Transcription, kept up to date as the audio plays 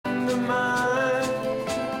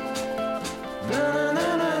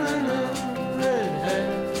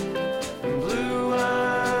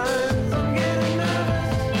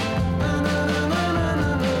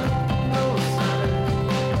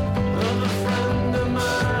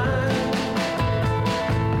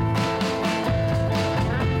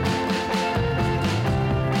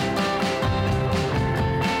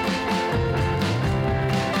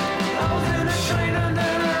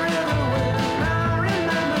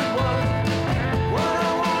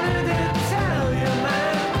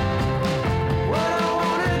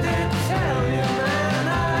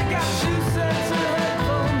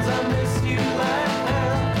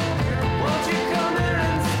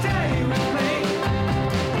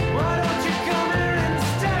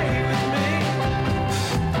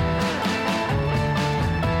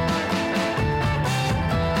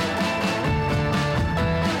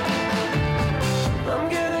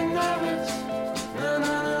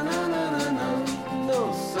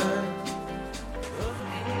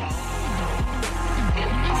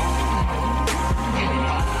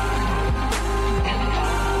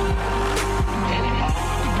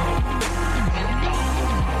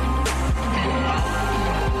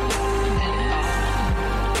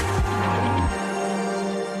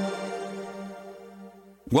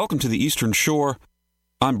Welcome to the Eastern Shore.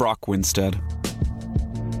 I'm Brock Winstead.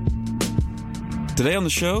 Today on the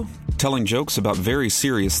show, telling jokes about very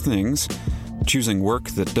serious things, choosing work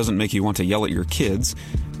that doesn't make you want to yell at your kids,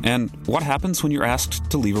 and what happens when you're asked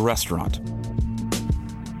to leave a restaurant.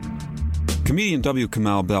 Comedian W.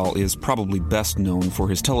 Kamau Bell is probably best known for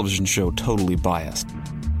his television show Totally Biased.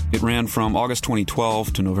 It ran from August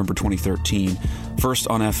 2012 to November 2013, first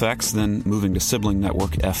on FX, then moving to sibling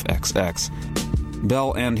network FXX.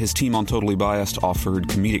 Bell and his team on Totally Biased offered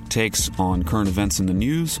comedic takes on current events in the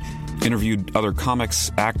news, interviewed other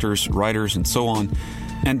comics, actors, writers, and so on,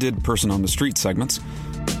 and did person-on-the-street segments,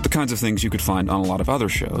 the kinds of things you could find on a lot of other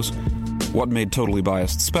shows. What made Totally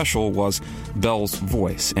Biased special was Bell's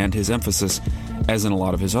voice and his emphasis, as in a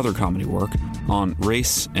lot of his other comedy work, on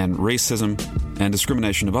race and racism and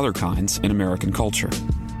discrimination of other kinds in American culture.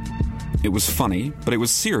 It was funny, but it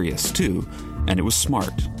was serious, too, and it was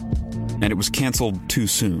smart. And it was canceled too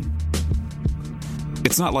soon.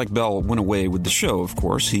 It's not like Bell went away with the show, of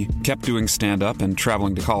course. He kept doing stand-up and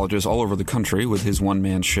traveling to colleges all over the country with his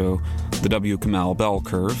one-man show, The W. Kamau Bell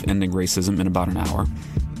Curve, Ending Racism in About an Hour.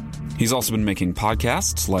 He's also been making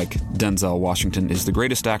podcasts like Denzel Washington is the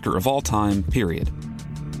greatest actor of all time, period.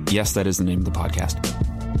 Yes, that is the name of the podcast.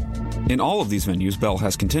 In all of these venues, Bell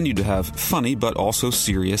has continued to have funny but also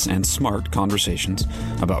serious and smart conversations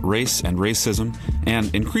about race and racism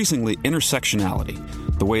and increasingly intersectionality,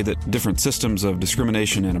 the way that different systems of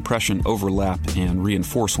discrimination and oppression overlap and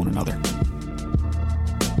reinforce one another.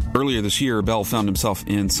 Earlier this year, Bell found himself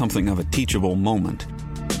in something of a teachable moment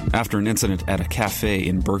after an incident at a cafe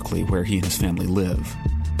in Berkeley where he and his family live.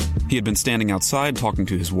 He had been standing outside talking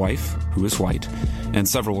to his wife, who is white, and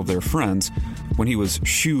several of their friends when he was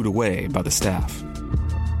shooed away by the staff.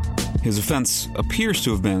 His offense appears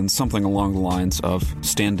to have been something along the lines of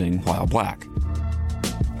standing while black.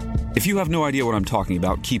 If you have no idea what I'm talking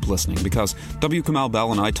about, keep listening, because W. Kamau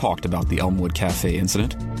Bell and I talked about the Elmwood Cafe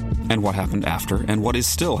incident, and what happened after, and what is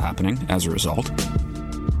still happening as a result.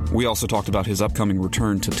 We also talked about his upcoming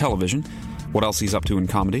return to television, what else he's up to in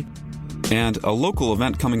comedy, and a local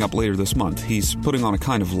event coming up later this month. He's putting on a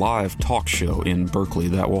kind of live talk show in Berkeley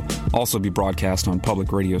that will also be broadcast on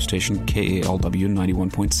public radio station KALW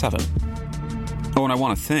 91.7. Oh, and I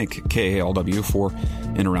want to thank KALW for,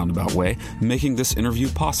 in a roundabout way, making this interview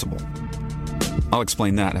possible. I'll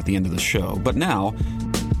explain that at the end of the show, but now,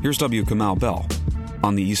 here's W. Kamau Bell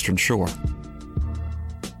on the Eastern Shore.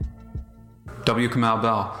 W. Kamau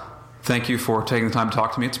Bell, thank you for taking the time to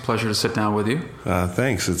talk to me. It's a pleasure to sit down with you.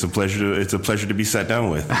 Thanks. It's a pleasure to be sat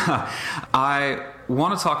down with. I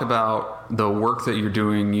want to talk about the work that you're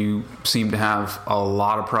doing. You seem to have a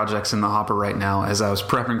lot of projects in the hopper right now. As I was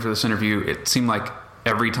prepping for this interview, it seemed like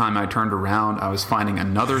every time I turned around, I was finding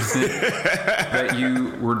another thing that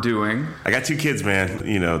you were doing. I got 2 kids, man.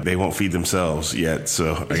 You know, they won't feed themselves yet,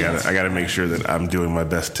 so I got to make sure that I'm doing my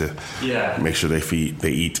best to make sure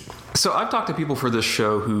they eat. So I've talked to people for this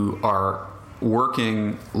show who are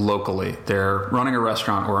working locally. They're running a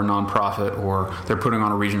restaurant or a nonprofit, or they're putting on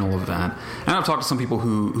a regional event. And I've talked to some people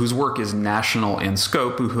whose work is national in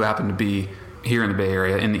scope, who happen to be here in the Bay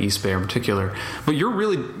Area, in the East Bay in particular. But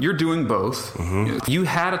you're doing both. Mm-hmm. You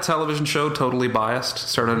had a television show, Totally Biased,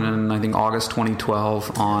 started in, I think, August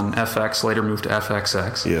 2012 on FX, later moved to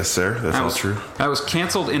FXX. Yes, sir. That's all true. That was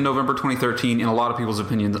canceled in November 2013, in a lot of people's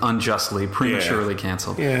opinions, unjustly, prematurely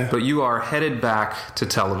canceled. Yeah. But you are headed back to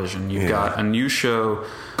television. You've got a new show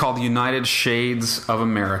called The United Shades of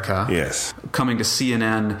America. Yes. Coming to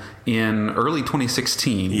CNN in early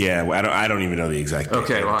 2016. Yeah, I don't even know the exact date.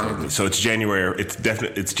 Okay, well, so it's January.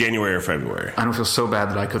 It's January or February. I don't feel so bad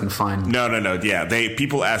that I couldn't find. No. Yeah,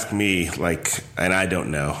 people ask me and I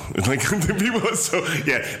don't know. People. So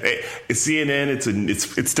it's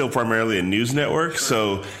CNN. It's still primarily a news network.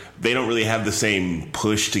 So they don't really have the same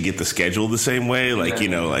push to get the schedule the same way,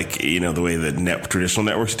 the way that traditional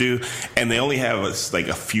networks do. And they only have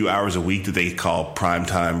a few hours a week that they call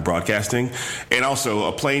primetime broadcasting. And also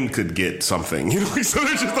a plane could get something, so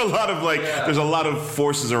there's just a lot of there's a lot of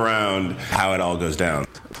forces around how it all goes down.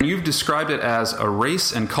 You've described it as a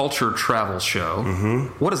race and culture travel show.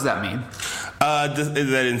 Mm-hmm. What does that mean?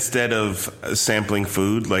 That instead of sampling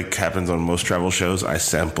food, like happens on most travel shows, I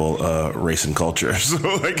sample race and culture. So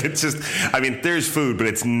it's just, there's food, but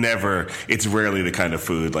it's rarely the kind of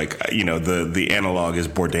food the analog is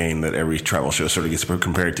Bourdain that every travel show sort of gets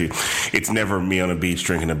compared to. It's never me on a beach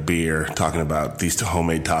drinking a beer talking about these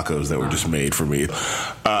homemade tacos that were just made for me.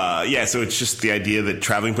 So it's just the idea that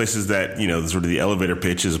traveling places that, sort of the elevator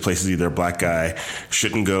pitch is places either a black guy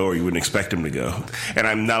shouldn't go or you wouldn't expect him to go. And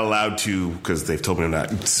I'm not allowed to, because they've told me I'm not,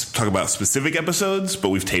 talk about specific episodes, but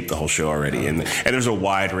we've taped the whole show already. And there's a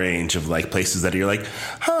wide range of like places that you're like,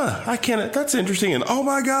 I can't, that's interesting. And oh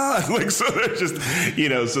my God. Like, so there's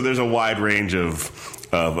just, so there's a wide range of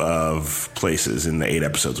places in the 8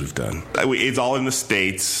 episodes we've done. It's all in the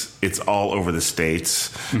States. It's all over the States.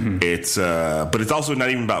 Mm-hmm. But it's also not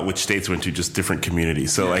even about which states we went to, just different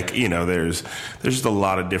communities. So there's just a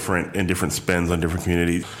lot of different spends on different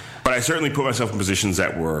communities. But I certainly put myself in positions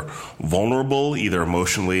that were vulnerable, either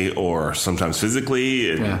emotionally or sometimes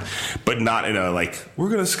physically, but not in a like, we're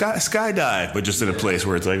going to skydive, but just in a place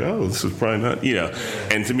where it's like, oh, this is probably not,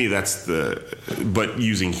 And to me, but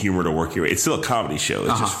using humor to work your way. It's still a comedy show.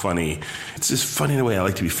 It's just funny. It's just funny in a way I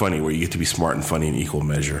like to be funny, where you get to be smart and funny in equal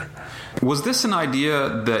measure. Was this an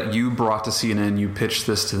idea that you brought to CNN? You pitched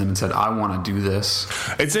this to them and said, I want to do this?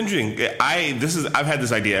 It's interesting. I've had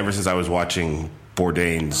this idea ever since I was watching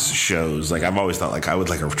Bourdain's shows. Like, I've always thought like I would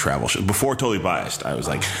like a travel show. Before Totally Biased, I was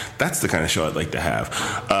like, that's the kind of show I'd like to have.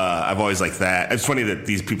 I've always liked that. It's funny that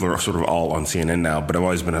these people are sort of all on CNN now, but I've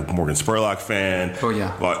always been a Morgan Spurlock fan. Oh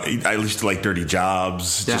yeah. Well, I used to like Dirty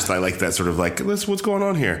Jobs. Yeah. Just I like that sort of like, what's going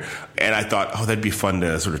on here? And I thought, that'd be fun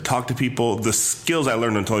to sort of talk to people. The skills I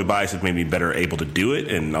learned on Totally Biased have made me better able to do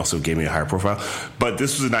it, and also gave me a higher profile. But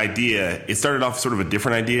this was an idea. It started off sort of a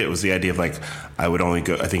different idea. It was the idea of like, I would only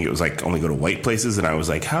go. I think it was like only go to white places. And I was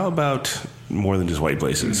like, how about more than just white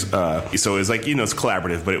places? So it was like, it's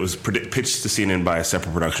collaborative, but it was pitched to CNN by a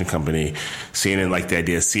separate production company. CNN liked the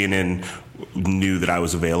idea. CNN knew that I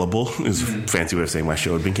was available. It was a fancy way of saying my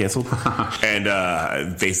show had been canceled. And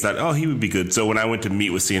they thought, he would be good. So when I went to meet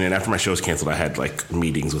with CNN, after my show was canceled, I had like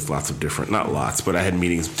meetings with lots of different, not lots, but I had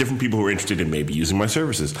meetings with different people who were interested in maybe using my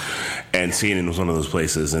services. And CNN was one of those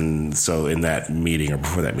places. And so in that meeting, or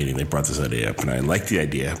before that meeting, they brought this idea up, and I liked the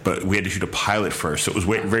idea, but we had to shoot a pilot first. So it was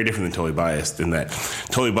very different than Totally Biased, in that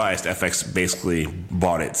Totally Biased, FX basically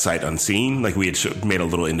bought it sight unseen. Like, we had made a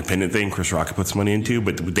little independent thing Chris Rock put some money into,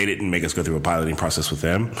 but they didn't make us go through a piloting process with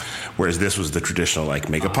them. Whereas this was the traditional, like,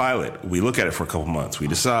 make a pilot. We look at it for a couple months. We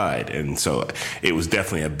decide. And so it was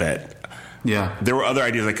definitely a bet. Yeah, there were other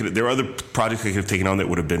ideas there were other projects I could have taken on that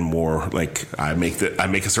would have been more like, I make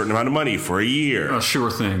a certain amount of money for a year. A sure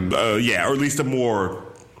thing. Or at least a more,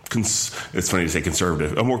 it's funny to say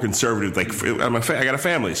conservative, a more conservative, like, I got a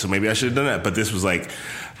family, so maybe I should have done that. But this was like,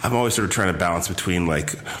 I'm always sort of trying to balance between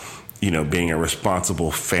like, being a responsible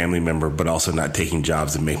family member, but also not taking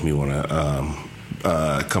jobs that make me want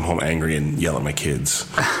to come home angry and yell at my kids.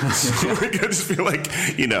 So, like, I just feel like,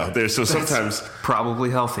 there's sometimes probably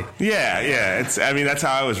healthy. Yeah. That's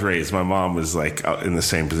how I was raised. My mom was like in the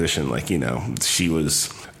same position. Like, she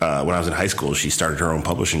was, when I was in high school, she started her own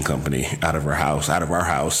publishing company out of our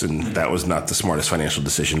house. And that was not the smartest financial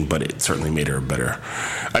decision, but it certainly made her better.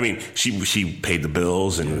 She paid the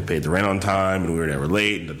bills, and we paid the rent on time, and we were never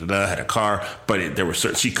late, had a car, but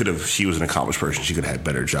she was an accomplished person. She could have had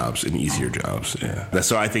better jobs and easier jobs. Yeah.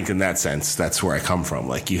 So I think in that sense, that's where I come from.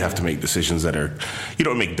 Like, you have to make decisions you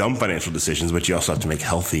don't make dumb financial decisions, but you also have to make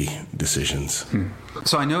healthy decisions.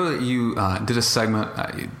 So I know that you did a segment,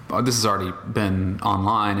 this has already been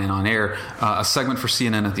online and on air, a segment for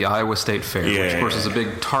CNN at the Iowa State Fair, which of course is a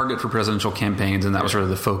big target for presidential campaigns, and that was sort of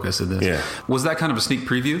the focus of this. Yeah. Was that kind of a sneak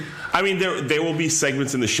preview? There will be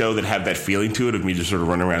segments in the show that have that feeling to it, of me just sort of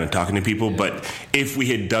running around and talking to people, but if we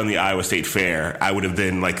had done the Iowa State Fair, I would have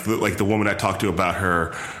been like the woman I talked to about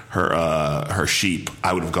her sheep.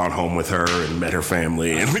 I would have gone home with her and met her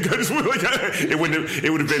family, and it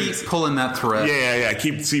would have been keep pulling that thread. Yeah.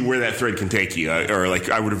 See where that thread can take you, or like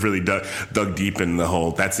I would have really dug deep in the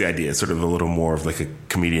whole. That's the idea. It's sort of a little more of like a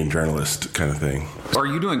comedian journalist kind of thing. Are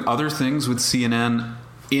you doing other things with CNN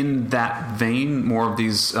in that vein? More of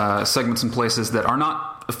these segments and places that are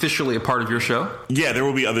not officially a part of your show? Yeah, there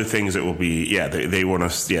will be other things that will be. Yeah, they want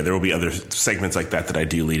us. Yeah, there will be other segments like that I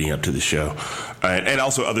do leading up to the show, and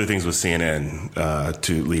also other things with CNN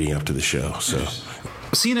to leading up to the show. So.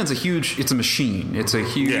 CNN's it's a machine. It's a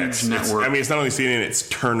huge network. It's not only CNN, it's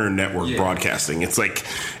Turner Network Broadcasting. It's like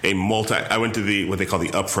I went to what they call the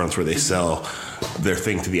upfronts, where they sell their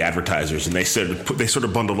thing to the advertisers, and they sort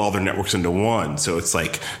of bundled all their networks into one. So it's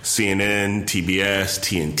like CNN, TBS,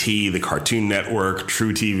 TNT, the Cartoon Network,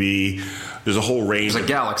 True TV. There's a whole range. There's a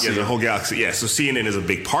galaxy. Yeah, there's a whole galaxy. Yeah, so CNN is a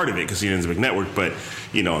big part of it because CNN is a big network, but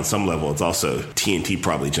on some level, it's also TNT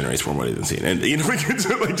probably generates more money than CNN.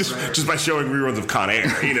 Like just by showing reruns of Con Air,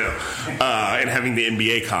 and having the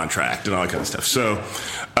NBA contract and all that kind of stuff. So,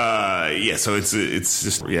 so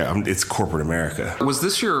it's corporate America. Was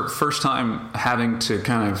this your first time having to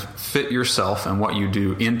kind of fit yourself and what you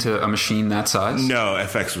do into a machine that size? No,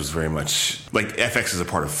 FX was very much like FX is a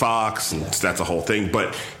part of Fox, and that's a whole thing.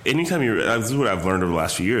 But anytime this is what I've learned over the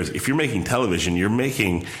last few years. If you're making television,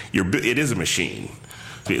 it is a machine.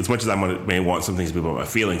 As much as I may want some things to be about my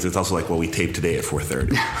feelings, it's also like, well, we taped today at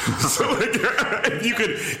 4:30. So if you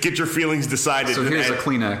could get your feelings decided, so here's a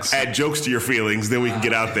Kleenex. Add jokes to your feelings, then we can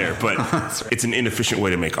get out there. But right. It's an inefficient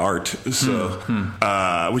way to make art. So,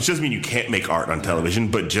 which doesn't mean you can't make art on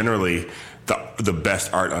television, but generally, the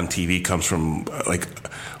best art on TV comes from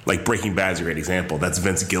like Breaking Bad's a great example. That's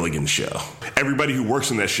Vince Gilligan's show. Everybody who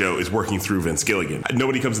works on that show is working through Vince Gilligan.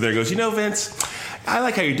 Nobody comes in there and goes, Vince, I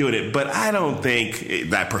like how you're doing it, but I don't think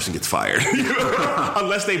that person gets fired.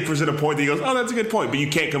 Unless they present a point that he goes, oh, that's a good point. But you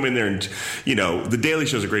can't come in there and, The Daily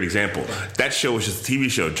Show is a great example. That show was just a TV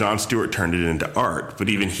show. Jon Stewart turned it into art. But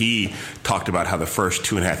even he talked about how the first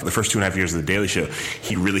two and a half years of The Daily Show,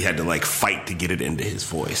 he really had to fight to get it into his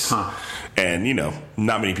voice. Huh. And,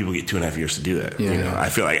 not many people get 2.5 years to do that. Yeah. I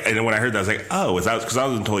feel like, and then when I heard that, I was like, oh, because I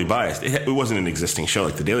wasn't totally biased. It wasn't an existing show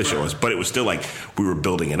like The Daily Show was, but it was still like we were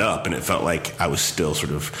building it up, and it felt like I was still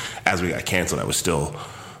sort of, as we got canceled, I was still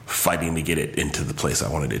fighting to get it into the place I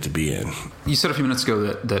wanted it to be in. You said a few minutes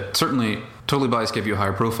ago that certainly Totally Biased gave you a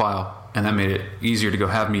higher profile, and that made it easier to go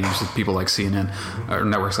have meetings with people like CNN, or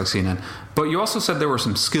networks like CNN. But you also said there were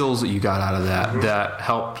some skills that you got out of that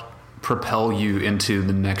helped propel you into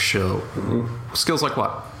the next show. Mm-hmm. Skills like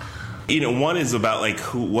what? One is about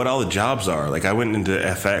what all the jobs are. I went into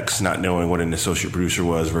FX not knowing what an associate producer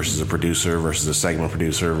was versus a producer versus a segment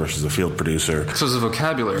producer versus a field producer. So there's a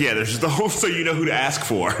vocabulary. Yeah, there's just the whole, so you know who to ask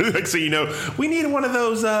for. We need one of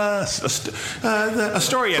those, a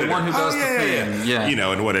story editor. The one who does the thing.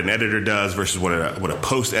 Yeah. And what an editor does versus what a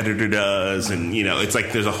post editor does. And, it's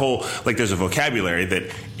like there's a whole, there's a vocabulary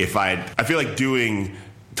that I feel like doing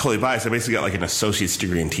Totally Biased, I basically got an associate's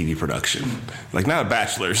degree in TV production. Not a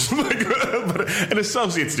bachelor's, but an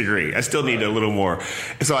associate's degree. I still need a little more.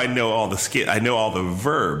 So I know all the I know all the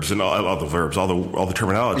verbs and all the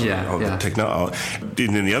terminology, the technology.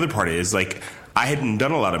 And then the other part is I hadn't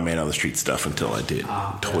done a lot of man on the street stuff until I did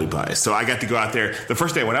Totally Biased. So I got to go out there. The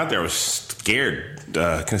first day I went out there, I was scared. Can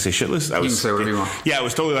I say shitless? You can say whatever you want. Yeah, I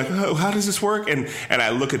was totally oh, how does this work? And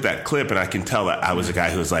I look at that clip and I can tell that I was a guy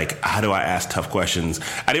who was how do I ask tough questions?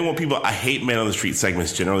 I didn't want people. I hate man on the street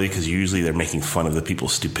segments generally because usually they're making fun of the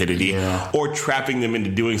people's stupidity or trapping them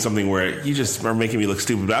into doing something where you just are making me look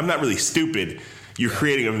stupid. But I'm not really stupid. You're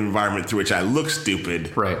creating an environment through which I look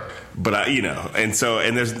stupid, right? But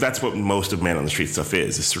that's what most of man on the street stuff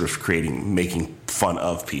is sort of making fun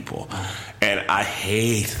of people, and I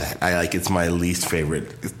hate that. It's my least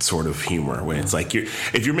favorite sort of humor when it's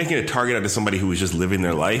if you're making a target out of somebody who was just living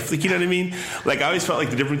their life, you know what I mean? I always felt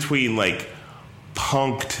the difference between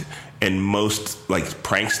punked and most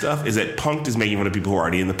prank stuff is that punked is making fun of people who are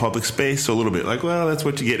already in the public space, so a little bit well, that's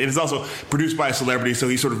what you get. And it's also produced by a celebrity, so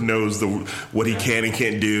he sort of knows what he can and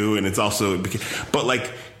can't do, and it's also,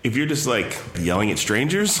 but if you're just yelling at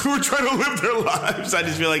strangers who are trying to live their lives, I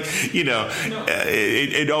just feel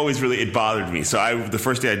it always really bothered me. So the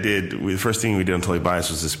first thing we did on Totally Biased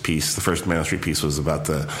was this piece. The first Man on the Street piece was about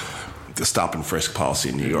the stop and frisk policy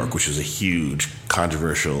in New York, which was a huge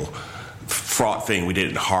controversial fraught thing we did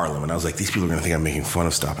in Harlem, and I was these people are going to think I'm making fun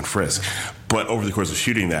of stop and frisk. But over the course of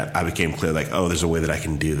shooting that, I became clear oh, there's a way that I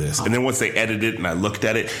can do this. And then once they edited it and I looked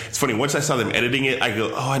at it, it's funny, once I saw them editing it, I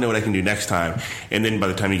go, oh, I know what I can do next time. And then by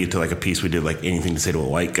the time you get to a piece we did Anything to Say to a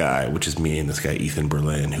White Guy, which is me and this guy Ethan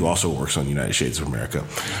Berlin, who also works on United Shades of America,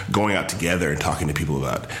 going out together and talking to people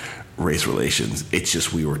about race relations. It's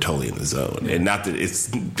just we were totally in the zone. And not that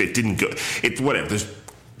it didn't go, it's whatever,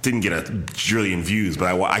 didn't get a trillion views,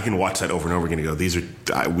 but I can watch that over and over again and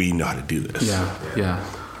go, we know how to do this. Yeah.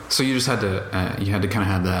 So you just had to kind of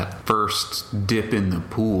have that first dip in the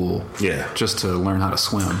pool, just to learn how to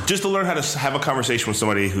swim, just to learn how to have a conversation with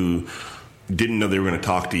somebody who didn't know they were going to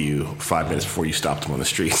talk to you 5 minutes before you stopped them on the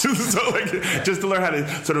street. So just to learn how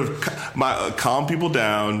to sort of calm people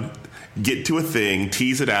down, get to a thing,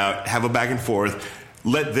 tease it out, have a back and forth.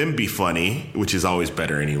 Let them be funny, which is always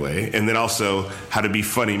better anyway. And then also how to be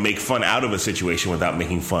funny, make fun out of a situation without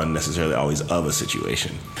making fun necessarily always of a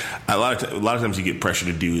situation. A lot of times you get pressure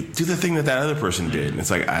to do the thing that other person did. And it's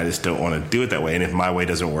I just don't want to do it that way. And if my way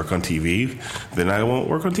doesn't work on TV, then I won't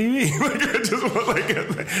work on TV.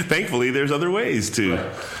 Thankfully, there's other ways to.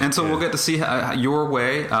 Right. And so we'll get to see your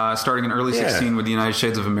way starting in early 16 with the United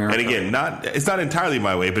Shades of America. And again, it's not entirely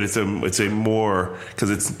my way, but it's a more, because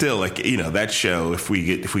it's still that show, if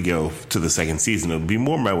we go to the second season, it'll be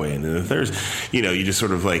more my way. And then the third, you just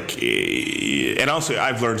sort of like, and also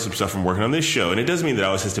I've learned some stuff from working on this show, and it doesn't mean that it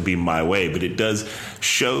always has to be my way, but it does.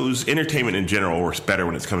 Shows, entertainment in general works better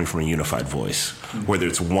when it's coming from a unified voice, whether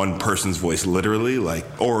it's one person's voice literally,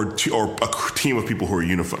 or a team of people who are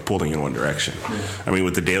unified, pulling in one direction. I mean,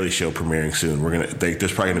 with the Daily Show premiering soon,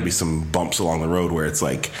 there's probably going to be some bumps along the road where it's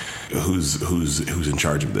like, who's in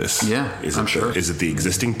charge of this? Yeah, I'm sure. Is it the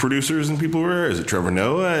existing producers and people is it Trevor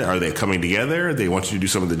Noah? Are they coming together? They want you to do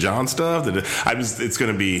some of the John stuff. It's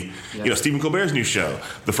going to be, Stephen Colbert's new show.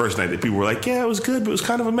 The first night that people were like, yeah, it was good, but it was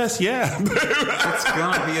kind of a mess. Yeah, it's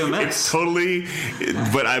going to be a mess. It's totally.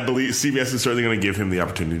 But I believe CBS is certainly going to give him the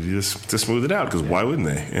opportunity to smooth it out, because why wouldn't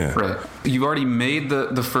they? Yeah. Right. You've already made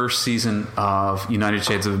the first season of United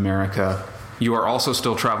Shades of America. You are also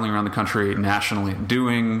still traveling around the country nationally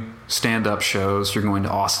doing stand-up shows. You're going to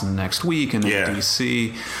Austin next week and then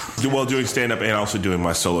D.C. Well, doing stand-up and also doing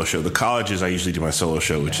my solo show. The colleges, I usually do my solo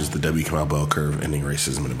show, which is the W. Kamau Bell Curve, Ending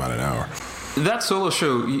Racism in About an Hour. That solo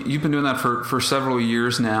show, you've been doing that for several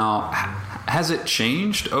years now. Has it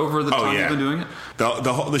changed over the time you've been doing it?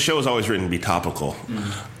 The show is always written to be topical.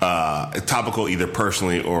 Topical either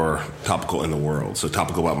personally or topical in the world. So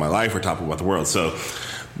topical about my life or topical about the world. So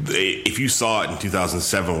if you saw it in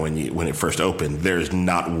 2007 when it first opened, there's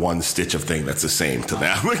not one stitch of thing that's the same to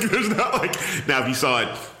now. There's not now if you saw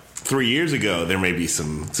it 3 years ago, there may be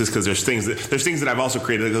some, just because there's things that I've also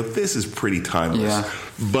created that go, this is pretty timeless. Yeah.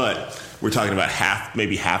 But we're talking about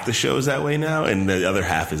maybe half the show is that way now, and the other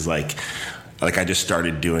half is like I just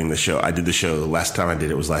started doing the show. I did the show last time I did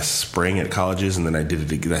it was last spring at colleges, and then I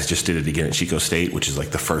just did it again at Chico State, which is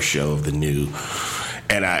like the first show of the new.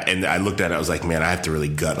 And I looked at it, I was like, man, I have to really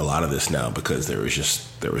gut a lot of this now, because there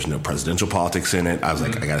was no presidential politics in it. I was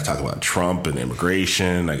like, I got to talk about Trump and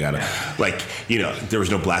immigration. I got to, there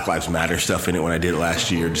was no Black Lives Matter stuff in it when I did it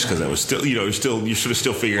last year, just because I was still, you're sort of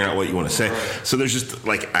still figuring out what you want to say. So there's just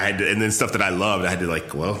I had to, and then stuff that I loved, I had to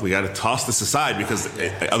we got to toss this aside, because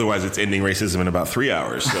otherwise it's ending racism in about 3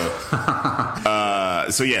 hours. So,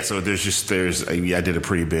 I did a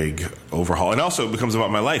pretty big overhaul. And also it becomes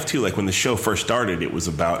about my life too. Like when the show first started, it was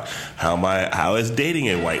about how I was dating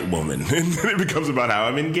a white woman, and then it becomes about how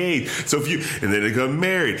I'm engaged. So and then it got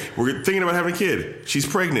married. We're thinking about having a kid. She's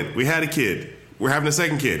pregnant. We had a kid. We're having a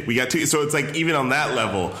second kid. We got two. So it's like even on that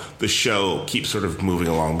level, the show keeps sort of moving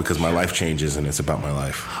along, because my life changes and it's about my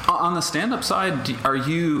life. On the stand-up side, are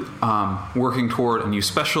you working toward a new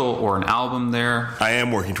special or an album there? I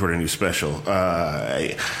am working toward a new special.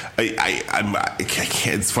 I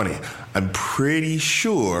can't. It's funny. I'm pretty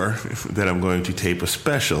sure that I'm going to tape a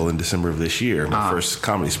special in December of this year, my first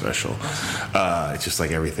comedy special. It's just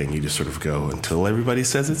like everything. You just sort of go until everybody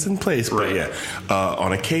says it's in place. Right. But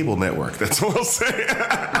on a cable network. That's all I'll say.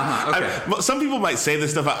 Okay. Some people might say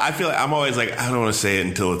this stuff. I feel like I'm always like, I don't want to say it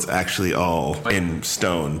until it's actually all in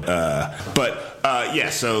stone.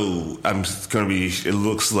 So I'm going to be, it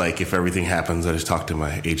looks like if everything happens, I just talked to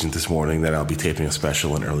my agent this morning that I'll be taping a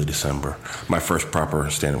special in early December. My first proper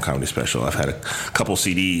stand-up comedy special. I've had a couple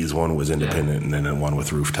CDs. One was independent and then one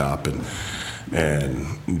with Rooftop. And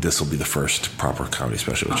this will be the first proper comedy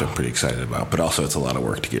special, which I'm pretty excited about. But also it's a lot of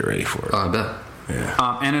work to get ready for it. I bet.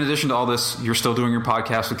 Yeah. And in addition to all this, you're still doing your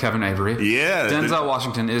podcast with Kevin Avery. Yeah. Denzel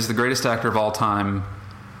Washington is the greatest actor of all time,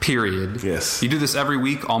 period. Yes. You do this every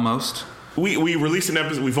week, almost. We released an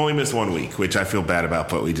episode. We've only missed 1 week, which I feel bad about,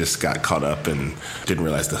 but we just got caught up and didn't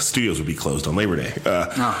realize the studios would be closed on Labor Day.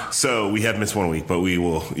 So we have missed 1 week, but we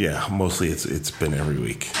will. Yeah, mostly it's been every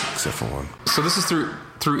week except for one. So this is through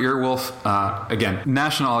Earwolf. Again,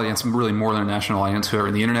 national audience, really more than a national audience. Whoever,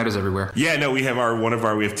 the internet is everywhere. Yeah, no, we have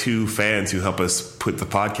we have two fans who help us put the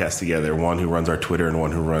podcast together. One who runs our Twitter and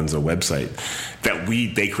one who runs a website that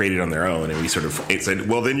they created on their own, and we sort of said,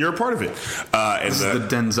 well, then you're a part of it. And this is the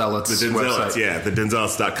Denzelites website. Yeah, the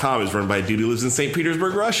Denzelites.com is run by a dude who lives in St.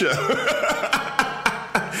 Petersburg, Russia.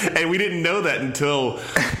 And we didn't know that until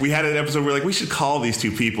we had an episode where we're like, we should call these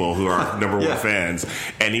two people who are number one fans.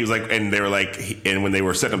 And he was like, and they were like, and when they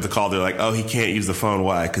were setting up the call, they're like, oh, he can't use the phone.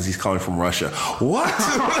 Why? Because he's calling from Russia. What?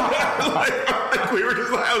 We were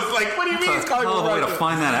just like, I was like, what do you mean he's calling from Russia? Way to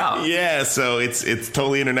find that out. Yeah, so it's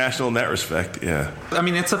totally international in that respect. Yeah. I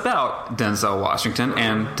mean, it's about Denzel Washington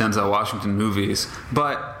and Denzel Washington movies,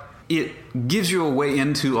 but it gives you a way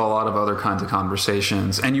into a lot of other kinds of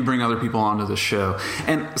conversations, and you bring other people onto the show.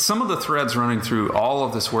 And some of the threads running through all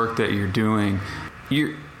of this work that you're doing,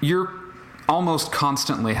 you're almost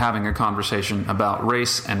constantly having a conversation about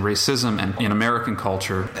race and racism and in American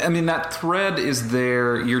culture. I mean, that thread is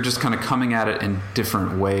there. You're just kind of coming at it in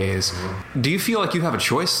different ways. Do you feel like you have a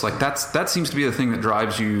choice? Like that seems to be the thing that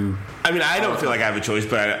drives you. I mean, I don't feel like I have a choice,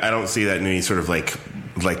 but I don't see that in any sort of like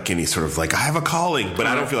any sort of like I have a calling, but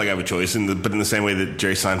I don't feel like I have a choice. But in the same way that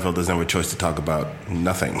Jerry Seinfeld doesn't have a choice to talk about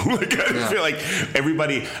nothing. Like I feel like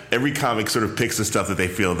every comic sort of picks the stuff that they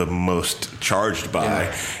feel the most charged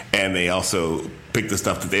by, and they also pick the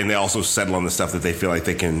stuff and they also settle on the stuff that they feel like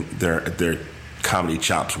they can their comedy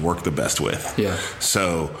chops work the best with. Yeah.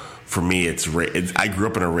 So for me, I grew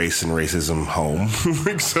up in a race and racism home.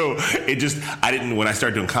 So when I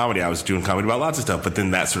started doing comedy, I was doing comedy about lots of stuff, but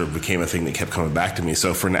then that sort of became a thing that kept coming back to me.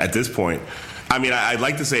 So at this point, I mean, I'd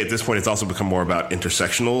like to say at this point, it's also become more about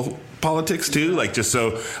intersectional politics too. Like just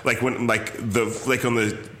so like when, like on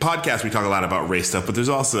the podcast, we talk a lot about race stuff, but there's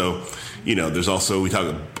also we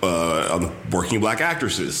talk on the working black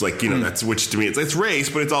actresses, like, that's, which to me, it's race,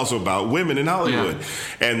 but it's also about women in Hollywood.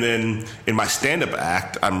 Yeah. And then in my stand-up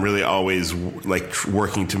act, I'm really always like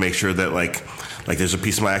working to make sure that like there's a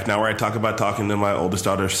piece of my act now where I talking to my oldest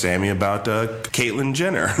daughter, Sammy, about Caitlyn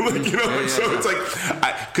Jenner. So it's like,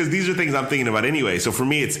 because these are things I'm thinking about anyway. So for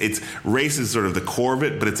me, it's race is sort of the core of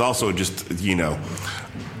it, but it's also just,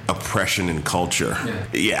 oppression and culture.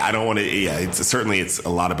 I don't want to. It's a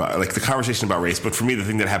lot about like the conversation about race. But for me, the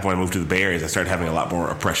thing that happened when I moved to the Bay Area is I started having a lot more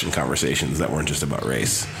oppression conversations that weren't just about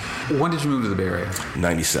race. When did you move to the Bay Area?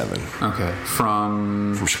 97. Okay,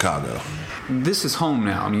 from Chicago. This is home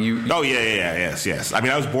now. I mean, you. Oh yes. I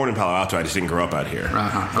mean, I was born in Palo Alto. I just didn't grow up out here.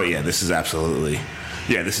 But yeah, this is absolutely.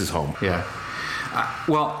 Yeah, this is home. Yeah.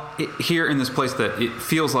 Here in this place that it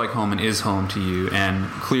feels like home and is home to you, and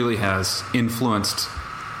clearly has influenced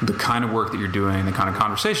the kind of work that you're doing, the kind of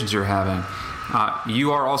conversations you're having.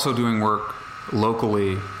 You are also doing work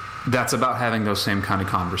locally that's about having those same kind of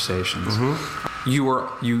conversations. Mm-hmm.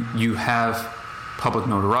 You have public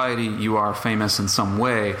notoriety. You are famous in some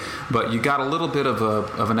way, but you got a little bit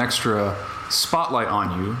of an extra spotlight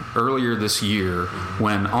on you earlier this year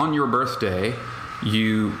when on your birthday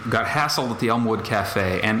you got hassled at the Elmwood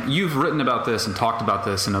Cafe, and you've written about this and talked about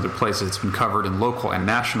this in other places. It's been covered in local and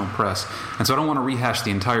national press, and so I don't want to rehash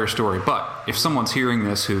the entire story, but if someone's hearing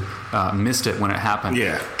this who missed it when it happened,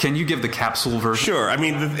 can you give the capsule version? Sure. I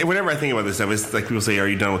mean, whenever I think about this stuff, it's like people say, are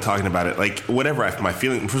you done with talking about it? Like, whatever, my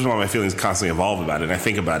feelings constantly evolve about it, and I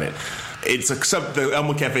think about it. It's except the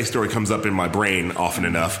Elmwood Cafe story comes up in my brain often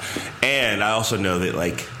enough, and I also know that,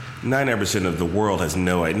 like, 99% of the world has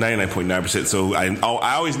no idea. 99.9%. So I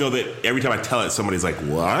always know that every time I tell it, somebody's like,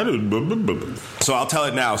 "What?" So I'll tell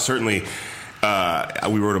it now. Certainly, me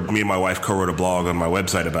and my wife co-wrote a blog on my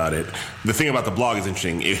website about it. The thing about the blog is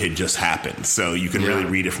interesting. It had just happened, so you can really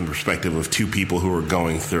read it from the perspective of two people who are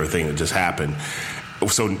going through a thing that just happened.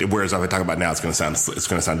 So whereas if I talk about it now, it's going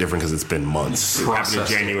to sound different because it's been months. It happened in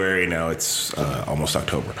January. Now it's almost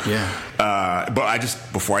October. But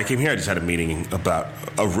before I came here, I just had a meeting about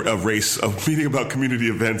a meeting about community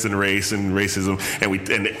events and race and racism,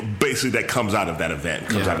 and basically that comes out of that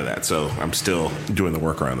event. Out of that. So I'm still doing the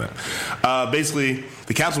work around that. Basically,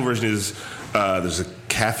 the capsule version is there's a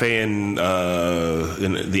cafe in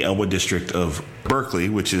the Elmwood district of Berkeley,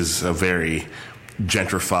 which is a very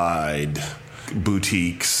gentrified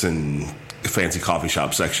boutiques and fancy coffee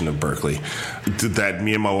shop section of Berkeley. That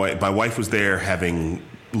me and my wife was there having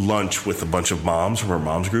lunch with a bunch of moms from her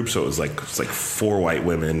mom's group. So it was like 4 white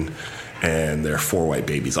women and their 4 white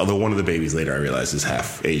babies. Although one of the babies later I realized is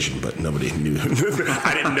half Asian, but nobody knew.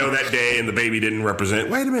 I didn't know that day, and the baby didn't represent.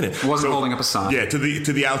 Wait a minute, wasn't holding up a sign. Yeah, to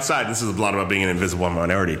the outside. This is a lot about being an invisible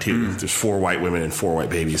minority too. There's 4 white women and 4 white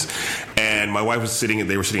babies, and my wife was sitting.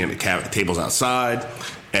 They were sitting at the tables outside.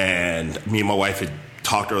 And me and my wife had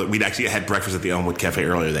talked earlier. We'd actually had breakfast at the Elmwood Cafe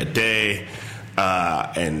earlier that day.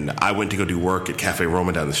 And I went to go do work at Cafe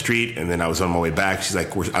Roma down the street. And then I was on my way back. She's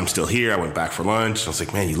like, I'm still here. I went back for lunch. I was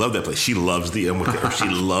like, man, you love that place. She loves the Elmwood Cafe. She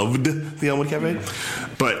loved the Elmwood Cafe.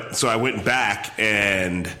 But so I went back,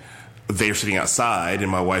 and they were sitting outside. And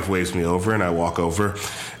my wife waves me over, and I walk over.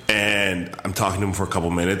 And I'm talking to them for a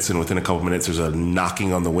couple minutes. And within a couple minutes, there's a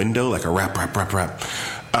knocking on the window, like a rap.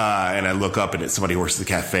 And I look up, and it's somebody who works at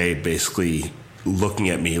the cafe basically looking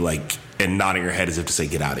at me like and nodding her head as if to say,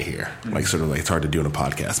 get out of here. Like, sort of like it's hard to do in a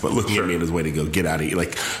podcast, but looking at me in his way to go, get out of here.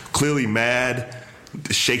 Like, clearly mad,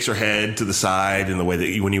 shakes her head to the side in the way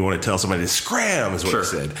that when you want to tell somebody to scram is what it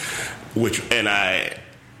said. And I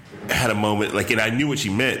had a moment, like, and I knew what she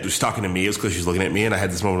meant. She was talking to me. It was because she was looking at me, and I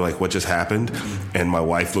had this moment like, what just happened? And my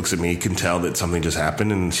wife looks at me, can tell that something just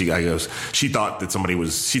happened, and she thought it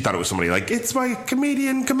was somebody like, it's my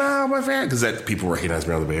comedian Kamau, my fan, because that people recognize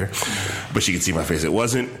me on the Bay Area. But she could see my face. It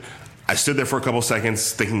wasn't. I stood there for a couple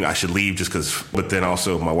seconds thinking I should leave just because, but then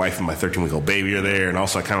also my wife and my 13-week-old baby are there, and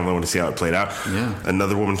also I kind of wanted to see how it played out.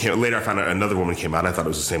 Yeah. Later I found out another woman came out. I thought it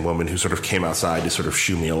was the same woman who sort of came outside to sort of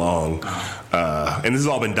shoo me along. And this has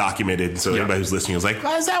all been documented, so anybody who's listening was like,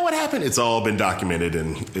 is that what happened? It's all been documented,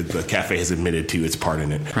 and the cafe has admitted to its part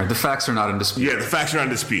in it. Right, the facts are not in dispute. Yeah, the facts are not in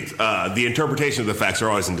dispute. The interpretation of the facts are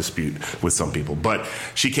always in dispute with some people. But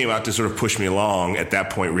she came out to sort of push me along. At that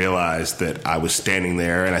point, realized that I was standing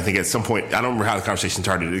there, and I think at some point, I don't remember how the conversation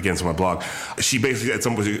started against my blog. She basically at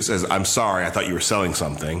some point says, I'm sorry, I thought you were selling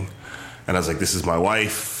something. And I was like, this is my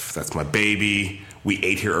wife, that's my baby, we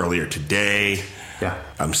ate here earlier today. Yeah.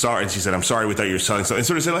 I'm sorry. And she said, I'm sorry, we thought you were selling something. And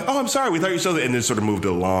sort of said like, oh, I'm sorry, we thought you were selling it. And then sort of moved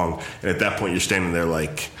it along. And at that point you're standing there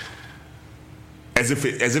like as if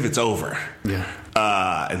it's over. Yeah.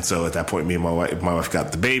 And so at that point, me and my wife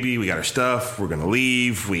got the baby. We got her stuff. We're gonna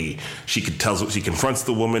leave. She confronts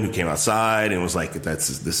the woman who came outside and was like, "This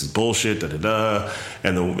is bullshit." Da da da.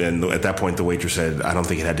 And at that point, the waitress said, "I don't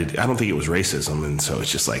think it was racism." And so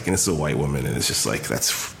it's just like, and it's a white woman, and it's just like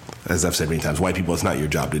that's. As I've said many times, white people, it's not your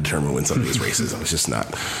job to determine when something is racism. It's just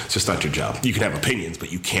not your job. You can have opinions,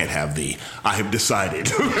 but you can't have I have decided.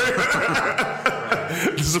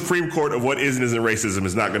 The Supreme Court of what is and isn't racism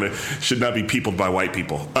should not be peopled by white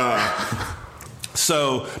people.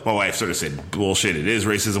 So my wife sort of said, bullshit, it is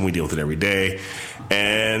racism. We deal with it every day.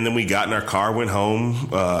 And then we got in our car, went home.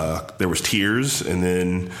 There was tears. And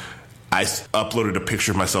then I uploaded a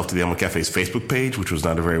picture of myself to the Elmo Cafe's Facebook page, which was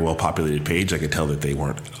not a very well-populated page. I could tell that they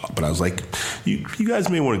weren't. But I was like, you guys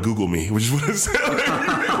may want to Google me, which is what I said.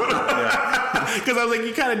 Because I was like,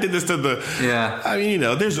 you kind of did this to the... Yeah. I mean,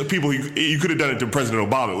 there's people... You could have done it to President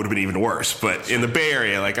Obama. It would have been even worse. But in the Bay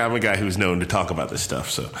Area, like, I'm a guy who's known to talk about this stuff.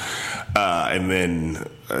 So, and then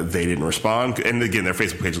they didn't respond. And again, their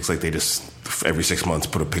Facebook page looks like they just... every 6 months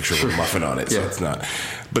put a picture of a muffin on it. So it's not...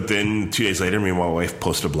 But then 2 days later, me and my wife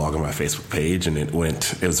posted a blog on my Facebook page, and it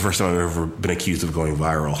was the first time I've ever been accused of going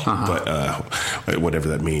viral, but whatever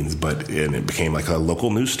that means. And it became like a local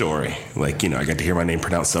news story. Like, I got to hear my name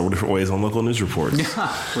pronounced several different ways on local news reports.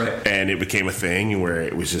 Right. And it became a thing where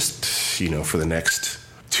it was just, for the next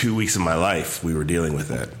 2 weeks of my life, we were dealing with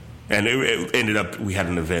that. And it ended up, we had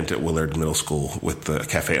an event at Willard Middle School with the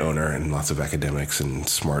cafe owner and lots of academics and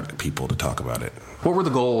smart people to talk about it. What were the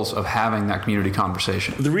goals of having that community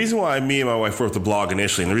conversation? The reason why me and my wife wrote the blog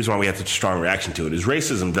initially, and the reason why we had such a strong reaction to it, is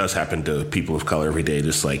racism does happen to people of color every day.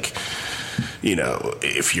 Just like,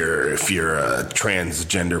 if you're a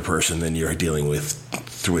transgender person, then you're dealing with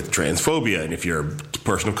transphobia, and if you're a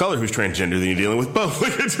person of color who's transgender, then you're dealing with both.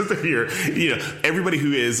 Everybody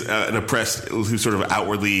who is an oppressed, who sort of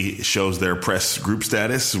outwardly shows their oppressed group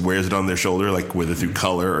status, wears it on their shoulder, like whether through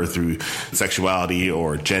color or through sexuality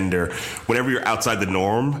or gender. Whenever you're outside the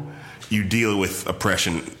norm, you deal with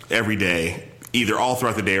oppression every day, either all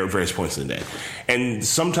throughout the day or at various points in the day. And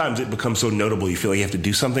sometimes it becomes so notable you feel like you have to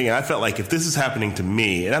do something. And I felt like if this is happening to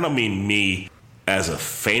me, and I don't mean me as a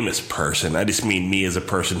famous person, I just mean me as a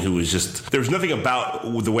person who was just, there was nothing about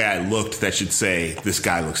the way I looked that should say this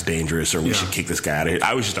guy looks dangerous or we should kick this guy out of here.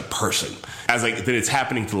 I was just a person. I was like, that it's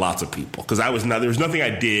happening to lots of people, because there was nothing I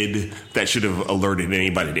did that should have alerted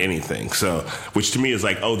anybody to anything. So, which to me is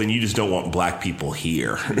like, oh, then you just don't want black people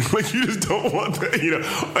here. Like, you just don't want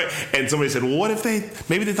that, And somebody said, well, what if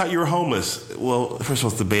maybe they thought you were homeless? Well, first of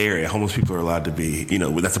all, it's the Bay Area. Homeless people are allowed to be,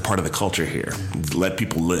 that's a part of the culture here. Let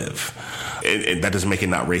people live. And that doesn't make it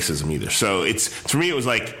not racism either. So for me, it was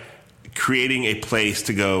like creating a place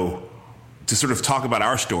to go to sort of talk about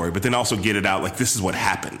our story, but then also get it out like this is what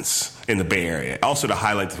happens in the Bay Area. Also to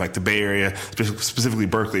highlight the fact the Bay Area, specifically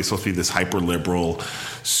Berkeley, is supposed to be this hyper liberal,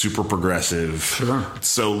 super progressive,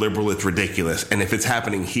 so liberal it's ridiculous. And if it's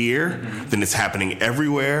happening here, then it's happening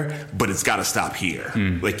everywhere, but it's got to stop here.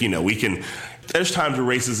 Like, we can... There's times where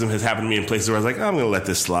racism has happened to me in places where I was like, I'm going to let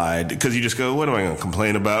this slide, because you just go, what am I going to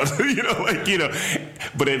complain about?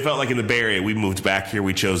 But it felt like in the Bay Area, we moved back here.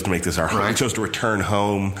 We chose to make this our home. We chose to return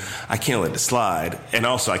home. I can't let it slide. And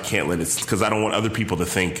also I can't let it, because I don't want other people to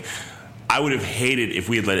think, I would have hated if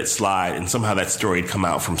we had let it slide and somehow that story had come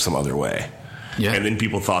out from some other way. Yeah. And then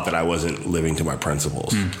people thought that I wasn't living to my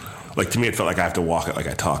principles. Like, to me, it felt like I have to walk it like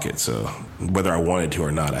I talk it. So whether I wanted to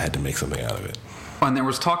or not, I had to make something out of it. And there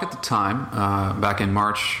was talk at the time, back in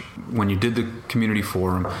March, when you did the community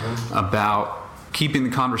forum, about keeping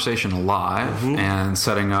the conversation alive and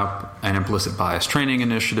setting up an implicit bias training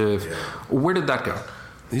initiative. Where did that go?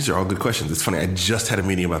 These are all good questions. It's funny. I just had a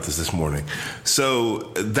meeting about this morning.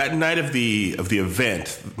 So that night of the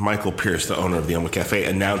event, Michael Pierce, the owner of the Elmwood Cafe,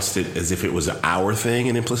 announced it as if it was our thing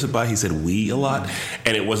in implicit bias. He said "we" a lot,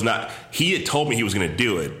 and it was not. He had told me he was going to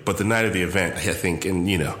do it, but the night of the event, I think, and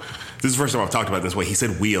this is the first time I've talked about it this way. He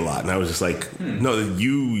said "we" a lot, and I was just like, "No,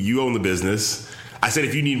 you own the business." I said,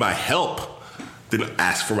 "If you need my help,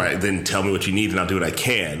 then tell me what you need, and I'll do what I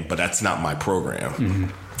can. But that's not my program." Mm-hmm.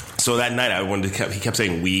 So that night, he kept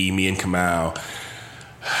saying "we," me and Kamau,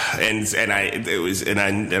 and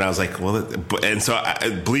I was like, well, and so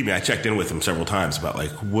believe me, I checked in with him several times about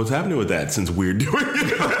like what's happening with that since we're doing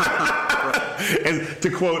it. And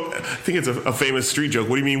to quote, I think it's a famous street joke.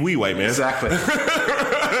 What do you mean, we, white man? Exactly.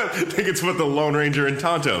 I think it's what the Lone Ranger and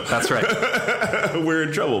Tonto. That's right. We're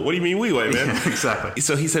in trouble. What do you mean, we, white man? Yeah, exactly.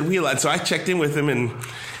 So he said we a lot. So I checked in with him and.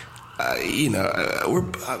 I'm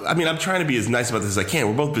trying to be as nice about this as I can.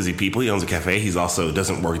 We're both busy people. He owns a cafe. He's also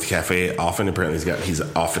doesn't work at the cafe often. Apparently, he's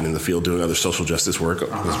often in the field doing other social justice work.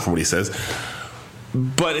 That's what he says.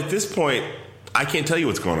 But at this point, I can't tell you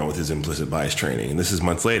what's going on with his implicit bias training, and this is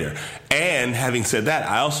months later. And having said that,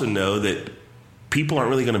 I also know that people aren't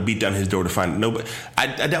really going to beat down his door to find nobody. I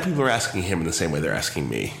doubt people are asking him in the same way they're asking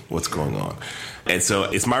me what's going on. And so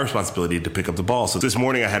it's my responsibility to pick up the ball. So this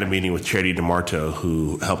morning I had a meeting with Charity DeMarto,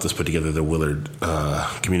 who helped us put together the Willard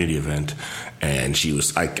community event. And she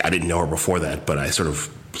was, I didn't know her before that, but I sort of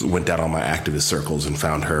went down all my activist circles and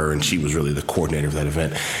found her, and she was really the coordinator of that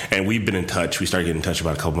event. And we've been in touch. We started getting in touch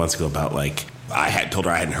about a couple months ago about like, I had told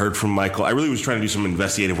her I hadn't heard from Michael. I really was trying to do some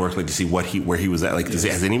investigative work, like to see where he was at. Like,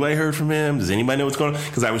 has anybody heard from him? Does anybody know what's going on?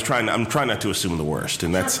 Because I'm trying not to assume the worst,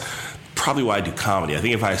 and that's probably why I do comedy. I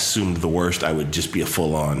think if I assumed the worst, I would just be a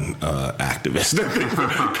full-on activist.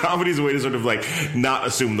 Comedy is a way to sort of like not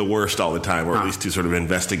assume the worst all the time, or at least to sort of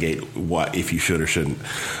investigate what if you should or shouldn't.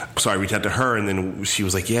 So I reached out to her, and then she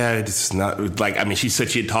was like, "Yeah, it's not like." I mean, she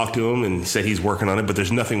said she had talked to him and said he's working on it, but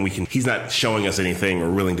there's nothing we can. He's not showing us anything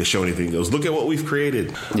or willing to show anything. He goes, "Look at what we've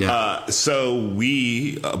created." Yeah. So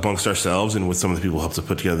we, amongst ourselves, and with some of the people who helped to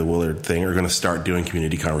put together the Willard thing, are going to start doing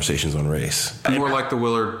community conversations on race. More like the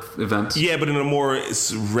Willard event. Yeah, but in a more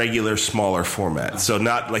regular, smaller format. So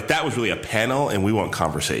not like that was really a panel, and we want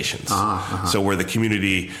conversations. So where the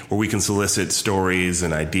community, where we can solicit stories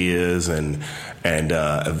and ideas and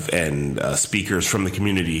speakers from the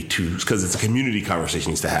community because it's a community conversation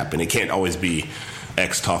needs to happen. It can't always be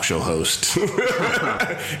ex-talk show host.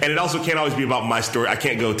 And it also can't always be about my story. I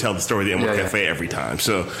can't go tell the story of the Elmwood Cafe every time.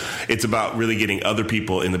 So it's about really getting other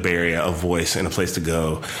people in the Bay Area a voice and a place to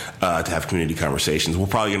go to have community conversations. We're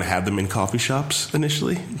probably going to have them in coffee shops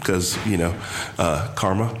initially because,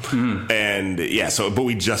 karma. And but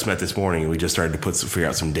we just met this morning and we just started to figure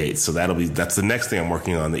out some dates. So that's the next thing I'm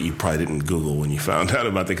working on that you probably didn't Google when you found out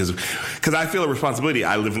about that, because I feel a responsibility.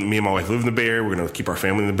 Me and my wife live in the Bay Area. We're going to keep our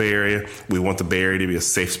family in the Bay Area. We want the Bay Area to be a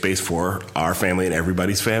safe space for our family and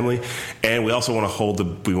everybody's family, and we also want to hold the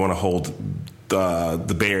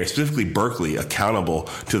Bay Area, specifically Berkeley, accountable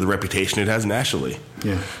to the reputation it has nationally.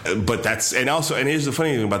 Yeah, but here's the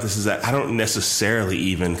funny thing about this is that I don't necessarily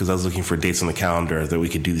even, because I was looking for dates on the calendar that we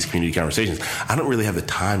could do these community conversations. I don't really have the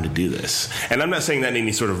time to do this, and I'm not saying that in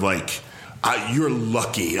any sort of like. You're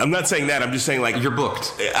lucky. I'm not saying that. I'm just saying like... You're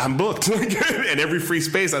booked. I'm booked. And every free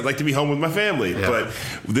space, I'd like to be home with my family. Yeah. But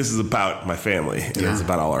this is about my family. And it's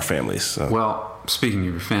about all our families. So. Well, speaking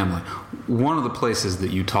of your family, one of the places that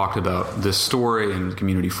you talked about this story in the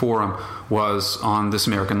community forum was on This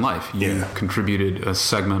American Life. You contributed a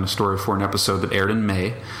story for an episode that aired in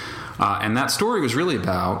May. And that story was really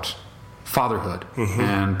about fatherhood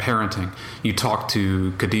and parenting. You talked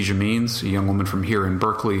to Khadijah Means, a young woman from here in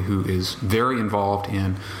Berkeley who is very involved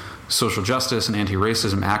in social justice and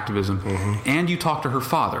anti-racism activism, and you talked to her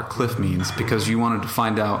father, Cliff Means, because you wanted to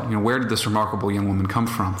find out, where did this remarkable young woman come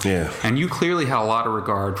from? Yeah. And you clearly had a lot of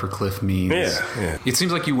regard for Cliff Means. Yeah. It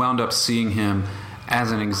seems like you wound up seeing him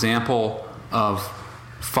as an example of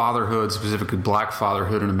fatherhood, specifically black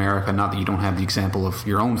fatherhood in America. Not that you don't have the example of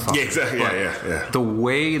your own father. Yeah, exactly. Yeah. The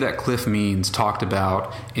way that Cliff Means talked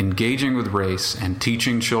about engaging with race and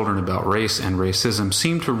teaching children about race and racism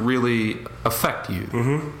seemed to really affect you.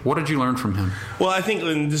 What did you learn from him? Well, I think,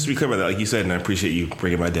 and just to be clear about that, like you said, and I appreciate you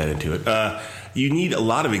bringing my dad into it, you need a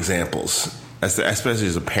lot of examples. Especially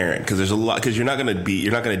as a parent, because there's a lot. Because you're not going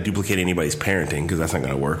to duplicate anybody's parenting, because that's not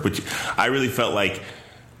going to work. But I really felt like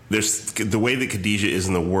there's the way that Khadijah is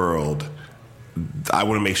in the world. I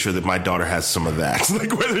want to make sure that my daughter has some of that.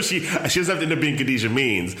 Like whether she doesn't have to end up being Khadijah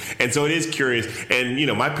Means. And so it is curious. And,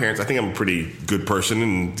 my parents, I think I'm a pretty good person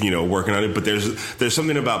and, working on it. But there's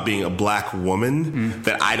something about being a black woman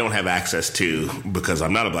that I don't have access to because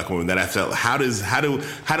I'm not a black woman, that I felt, how do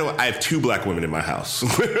I have two black women in my house,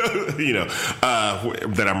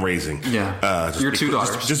 that I'm raising. Yeah. Your two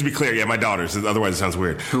daughters. Just to be clear. Yeah, my daughters. Otherwise it sounds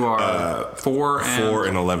weird. Who are 4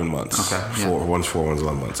 and 11 months. Okay. Yeah. One's 4, one's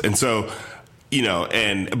 11 months. And so,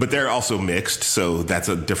 but they're also mixed, so that's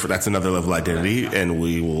another level of identity,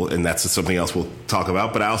 and that's something else we'll talk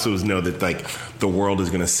about. But I also know that like the world is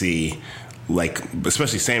going to see, like,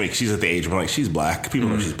 especially Sammy, she's at the age where like she's black. People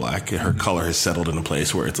know she's black. Her color has settled in a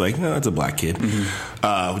place where it's like, no, it's a black kid.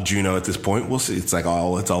 Juno at this point, we'll see. It's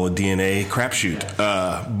all a DNA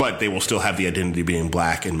crapshoot. But they will still have the identity being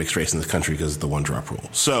black and mixed race in this country because of the one drop rule.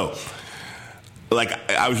 So.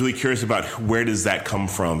 Like, I was really curious about where does that come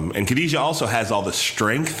from. And Khadijah also has all the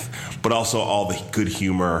strength, but also all the good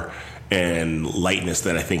humor and lightness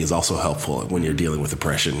that I think is also helpful when you're dealing with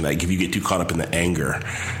oppression. Like, if you get too caught up in the anger,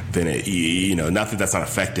 then not that that's not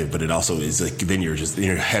effective, but it also is like, then you're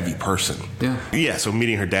a heavy person. Yeah. Yeah. So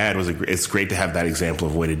meeting her dad it's great to have that example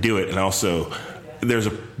of a way to do it. And also, there's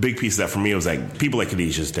a big piece of that for me. It was like people like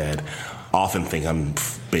Khadijah's dad often think I'm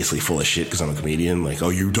basically full of shit because I'm a comedian. Like, oh,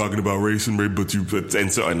 you're talking about race and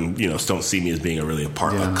don't see me as being a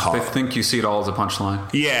part of a car. They think you see it all as a punchline.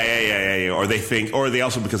 Yeah. Or they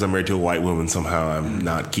also, because I'm married to a white woman, somehow I'm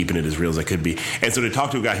not keeping it as real as I could be. And so to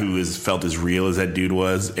talk to a guy who felt as real as that dude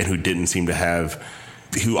was, and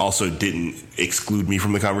who also didn't exclude me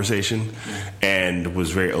from the conversation and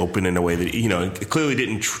was very open in a way that, clearly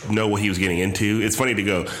didn't know what he was getting into. It's funny to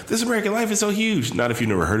go, this American life is so huge. Not if you've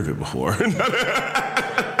never heard of it before.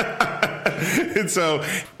 And so,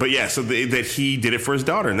 that he did it for his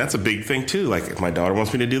daughter. And that's a big thing too. Like, if my daughter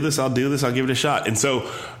wants me to do this, I'll do this. I'll give it a shot. And so,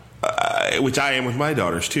 which I am with my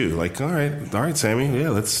daughters too. Like, all right, Sammy. Yeah,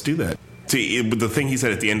 let's do that. See, the thing he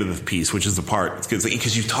said at the end of the piece, which is the part, because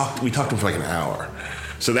we talked to him for like an hour.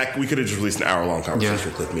 So that we could have just released an hour-long conversation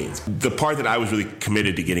with Cliff Means. The part that I was really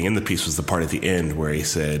committed to getting in the piece was the part at the end where he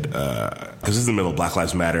said, because this is in the middle of Black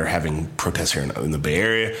Lives Matter, having protests here in the Bay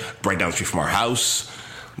Area, right down the street from our house.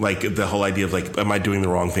 Like, the whole idea of, like, am I doing the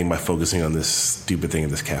wrong thing by focusing on this stupid thing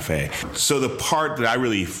in this cafe? So the part that I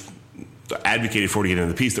really advocated for to get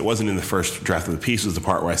into the piece that wasn't in the first draft of the piece was the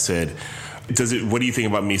part where I said, what do you think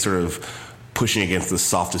about me sort of pushing against the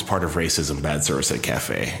softest part of racism, bad service at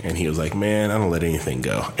cafe? And he was like, man, I don't let anything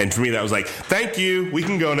go. And for me, that was like, thank you, we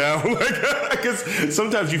can go now. Because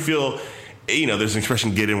sometimes you feel, there's an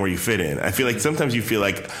expression, get in where you fit in. I feel like sometimes you feel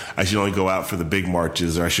like I should only go out for the big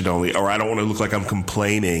marches, or I don't want to look like I'm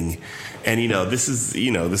complaining. And,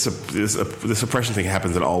 this oppression thing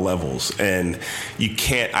happens at all levels. And you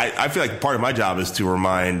can't, I feel like part of my job is to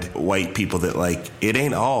remind white people that, like, it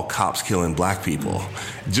ain't all cops killing black people.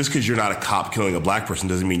 Just because you're not a cop killing a black person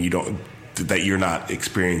doesn't mean that you're not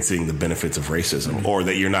experiencing the benefits of racism, or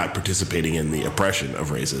that you're not participating in the oppression of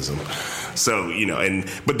racism. So,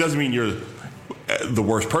 but doesn't mean you're the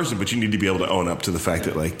worst person, but you need to be able to own up to the fact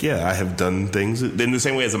that, like, yeah, I have done things in the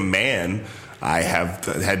same way as a man. I have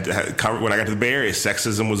had when I got to the Bay Area,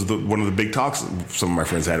 sexism was one of the big talks some of my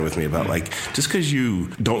friends had with me about, like, just because you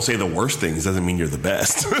don't say the worst things doesn't mean you're the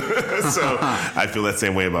best. So I feel that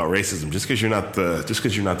same way about racism. Just because you're not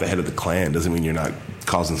the head of the Klan doesn't mean you're not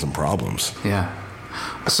causing some problems. Yeah.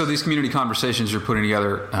 So these community conversations you're putting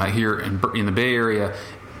together here in the Bay Area,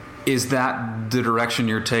 is that the direction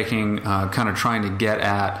you're taking, kind of trying to get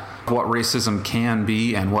at what racism can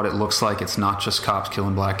be and what it looks like? It's not just cops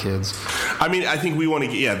killing black kids. I mean, I think we want to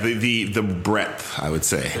get, the breadth, I would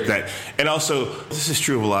say. That, and also, this is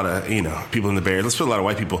true of a lot of, people in the Bay Area. Let's put a lot of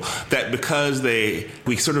white people, that because a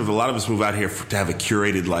lot of us move out here to have a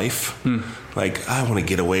curated life. Like, I want to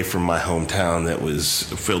get away from my hometown that was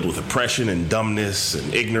filled with oppression and dumbness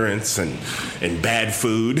and ignorance and bad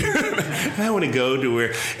food. And I want to go to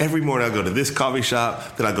where every morning I'll go to this coffee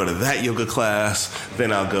shop, then I'll go to that yoga class,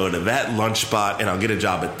 then I'll go to that lunch spot, and I'll get a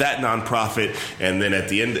job at that nonprofit, and then at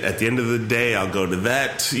the end of the day I'll go to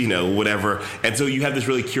that, whatever. And so you have this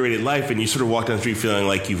really curated life, and you sort of walk down the street feeling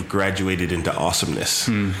like you've graduated into awesomeness.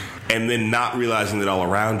 And then not realizing that all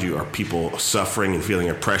around you are people suffering and feeling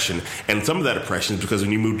oppression. And some of that oppression is because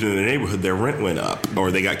when you moved into the neighborhood, their rent went up or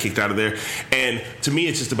they got kicked out of there. And to me,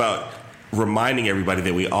 it's just about reminding everybody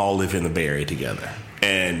that we all live in the Bay Area together.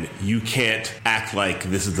 And you can't act like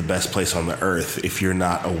this is the best place on the earth if you're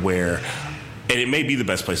not aware. And it may be the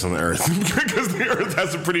best place on the earth because the earth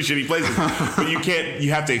has some pretty shitty places. But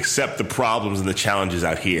you have to accept the problems and the challenges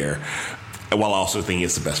out here. while also thinking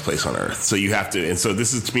it's the best place on earth. So you have to, and so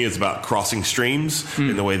this is, to me, it's about crossing streams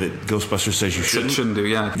in the way that Ghostbusters says you shouldn't. Shouldn't do,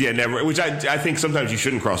 yeah. Yeah, never, which I think sometimes you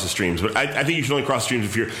shouldn't cross the streams, but I think you should only cross streams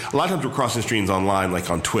if you're, a lot of times we're crossing streams online, like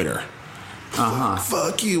on Twitter.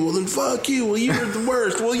 Fuck you. Well, then fuck you. Well, you're the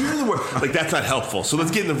worst. Well, you're the worst. Like, that's not helpful. So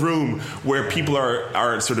let's get in the room where people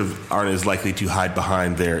aren't as likely to hide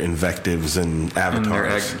behind their invectives and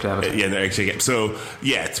avatars. Yeah, their egg. So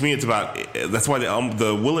yeah, to me, it's about. That's why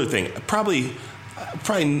the Willard thing. Probably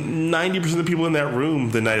 90% of the people in that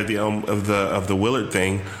room the night of the Willard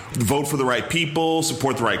thing vote for the right people,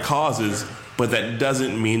 support the right causes. But that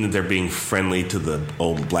doesn't mean that they're being friendly to the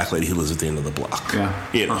old black lady who lives at the end of the block.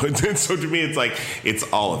 Yeah. You know? So to me, it's like, it's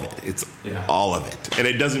all of it. It's all of it. And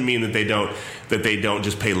it doesn't mean that they don't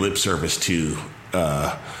just pay lip service to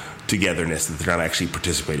togetherness, that they're not actually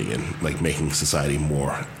participating in, like, making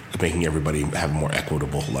everybody have a more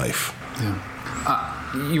equitable life. Yeah.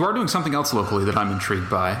 You are doing something else locally that I'm intrigued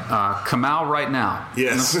by. Kamau Right Now.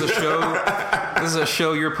 Yes. And this is a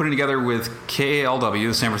show you're putting together with KALW,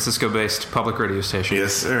 the San Francisco-based public radio station.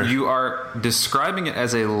 Yes, sir. You are describing it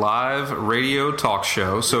as a live radio talk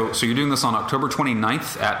show. So you're doing this on October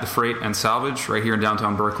 29th at the Freight and Salvage right here in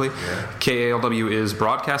downtown Berkeley. Yeah. KALW is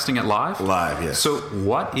broadcasting it live? Live, yes. So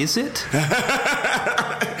what is it?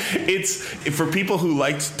 It's, for people who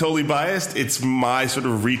liked Totally Biased, it's my sort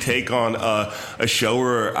of retake on a show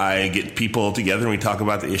where I get people together and we talk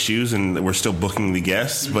about the issues, and we're still booking the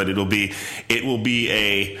guests, but it will be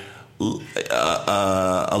a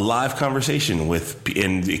live conversation with,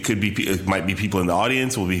 and it might be people in the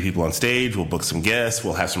audience, will be people on stage, we'll book some guests,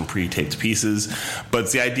 we'll have some pre-taped pieces, but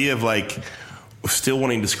it's the idea of, like, still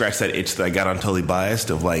wanting to scratch that itch that I got on Totally Biased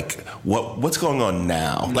of, like, what's going on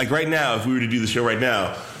now? Like, right now, if we were to do the show right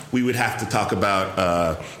now, we would have to talk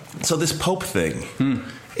about so this Pope thing.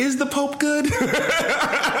 Is the Pope good?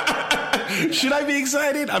 Should I be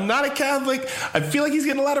excited? I'm not a Catholic. I feel like he's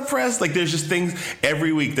getting a lot of press. Like, there's just things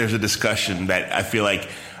every week. There's a discussion that I feel like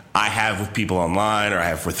I have with people online, or I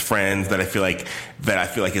have with friends, that I feel like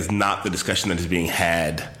is not the discussion that is being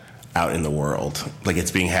had out in the world. Like,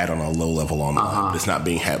 it's being had on a low level online. It's not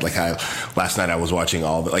being had. Like, last night I was watching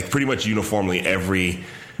pretty much uniformly every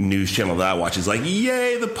news channel that I watch is like,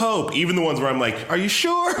 yay, the Pope. Even the ones where I'm like, are you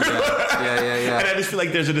sure? Yeah. And I just feel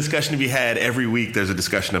like there's a discussion to be had every week. There's a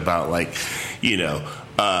discussion about, like,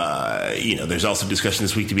 there's also discussion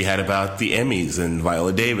this week to be had about the Emmys and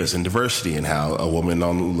Viola Davis and diversity, and how a woman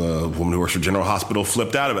who works for General Hospital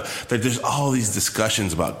flipped out about it. There's all these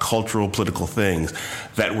discussions about cultural, political things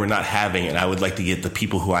that we're not having, and I would like to get the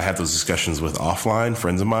people who I have those discussions with offline,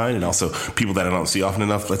 friends of mine, and also people that I don't see often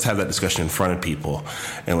enough. Let's have that discussion in front of people,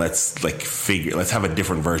 and let's have a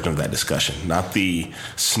different version of that discussion, not the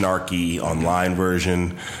snarky online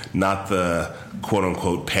version, not the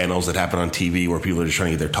quote-unquote panels that happen on TV where people are just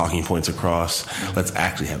trying to get their talking points across. Let's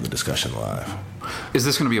actually have the discussion live. Is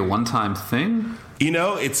this going to be a one-time thing?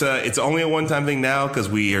 It's only a one-time thing now because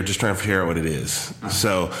we are just trying to figure out what it is.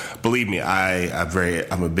 So believe me,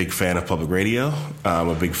 I'm a big fan of public radio. I'm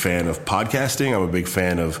a big fan of podcasting. I'm a big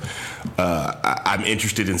fan of. I'm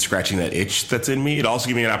interested in scratching that itch that's in me. It also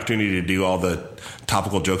gives me an opportunity to do all the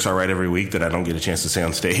topical jokes I write every week that I don't get a chance to say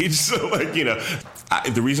on stage. So,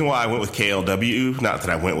 the reason why I went with KLW, not that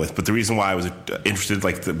I went with, but the reason why I was interested,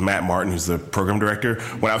 like, Matt Martin, who's the program director,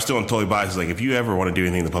 when I was still in Totally Biased, was like, if you ever want to do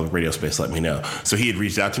anything in the public radio space, let me know. So he had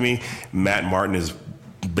reached out to me. Matt Martin is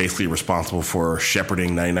basically responsible for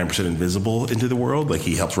shepherding 99% Invisible into the world. Like,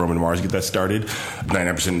 he helps Roman Mars get that started.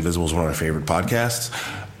 99% Invisible is one of my favorite podcasts.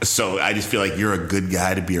 So I just feel like you're a good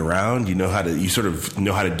guy to be around. You sort of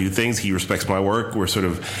know how to do things. He respects my work.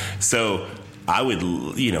 So I would,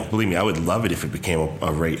 believe me, I would love it if it became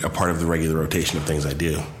a part of the regular rotation of things I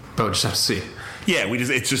do. But we'll just have to see. Yeah,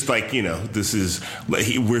 it's just like,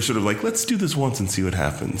 we're sort of like, let's do this once and see what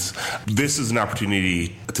happens. This is an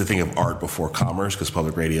opportunity to think of art before commerce, because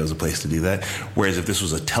public radio is a place to do that. Whereas if this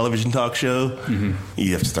was a television talk show,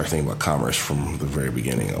 you have to start thinking about commerce from the very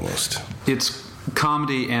beginning almost. It's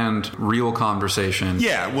comedy and real conversation.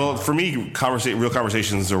 Yeah, well, for me, real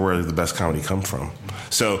conversations are where the best comedy comes from.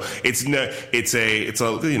 So it's a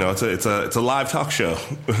live talk show.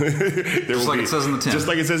 Just like it says in the tin. Just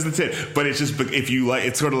like it says in the tin. But it's just, if you like,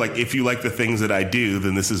 it's sort of like, if you like the things that I do,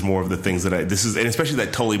 then this is more of the things that and especially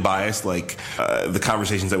that Totally Biased, like the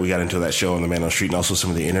conversations that we got into that show on the Man on the Street, and also some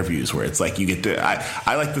of the interviews where it's like you get to.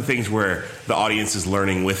 I like the things where the audience is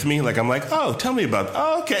learning with me. Like, I'm like, oh, tell me about.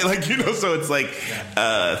 Oh, okay, like, so it's like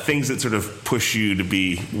things that sort of push you to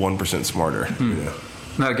be 1% smarter.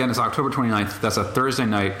 That, again, is October 29th. That's a Thursday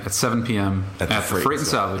night at 7 p.m. at the Freight and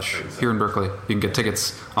Salvage here in Berkeley. You can get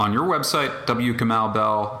tickets on your website,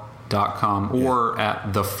 WKamaubell.com. thefreight.com or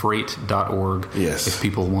at thefreight.org. Yes. If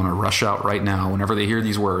people want to rush out right now whenever they hear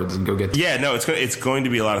these words and go get them. Yeah, no, it's going to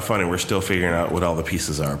be a lot of fun, and we're still figuring out what all the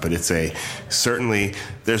pieces are. But it's certainly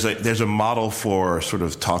there's a model for sort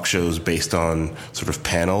of talk shows based on sort of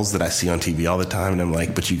panels that I see on TV all the time, and I'm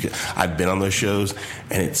like, I've been on those shows,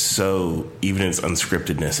 and it's so, even in its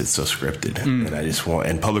unscriptedness, it's so scripted, and I just want,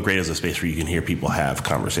 and public radio is a space where you can hear people have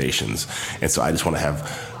conversations, and so I just want to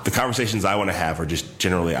have the conversations I want to have are just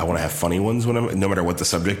generally I want to have funny ones no matter what the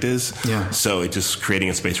subject is. Yeah. So it's just creating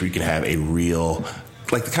a space where you can have a real,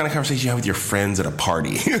 like the kind of conversation you have with your friends at a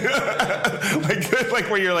party, like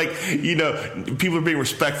where you're like, people are being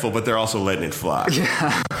respectful, but they're also letting it fly.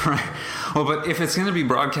 Yeah, right. Well, but if it's going to be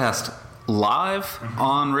broadcast live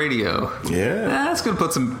on radio, that's going to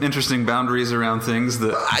put some interesting boundaries around things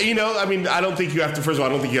that I don't think you have to. First of all, I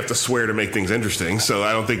don't think you have to swear to make things interesting, so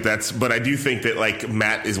I don't think that's, but I do think that like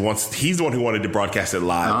Matt he's the one who wanted to broadcast it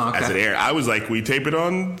live as it aired. I was like, we tape it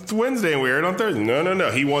on Wednesday and we air it on Thursday.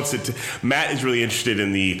 No, he wants it to. Matt is really interested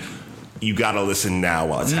in you got to listen now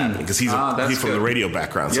while it's happening, because he's from the radio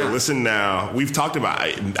background. So listen now. We've talked about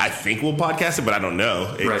I think we'll podcast it, but I don't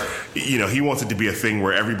know. Right. He wants it to be a thing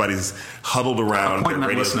where everybody's huddled around at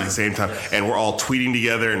radio at the same time, and we're all tweeting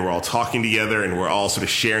together, and we're all talking together, and we're all sort of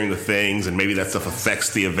sharing the things, and maybe that stuff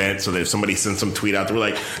affects the event, so that if somebody sends some tweet out, we're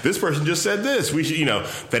like, this person just said this. We should,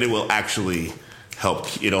 that it will actually help.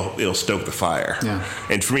 It'll stoke the fire. Yeah.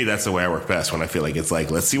 And for me, that's the way I work best, when I feel like it's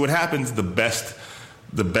like, let's see what happens.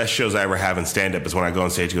 The best shows I ever have in stand-up is when I go on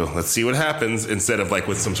stage and go, let's see what happens, instead of like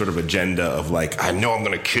with some sort of agenda of like, I know I'm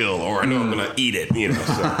going to kill, or I know I'm going to eat it,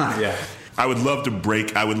 So. Yeah. I would love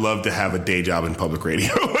to have a day job in public radio.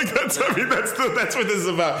 That's what this is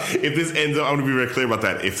about. If this ends up, I'm going to be very clear about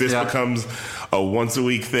that. If this becomes a once a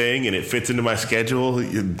week thing and it fits into my schedule,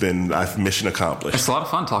 then I've mission accomplished. It's a lot of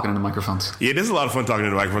fun talking into microphones. Yeah, it is a lot of fun talking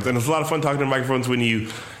into microphones, and it's a lot of fun talking into microphones when you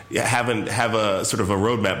have a sort of a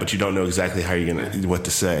roadmap, but you don't know exactly what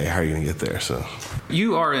to say, how you're gonna get there. So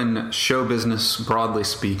you are in show business, broadly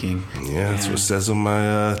speaking. Yeah, that's what it says on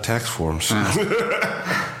my tax forms.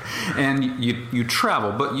 And you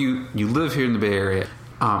travel, but you live here in the Bay Area.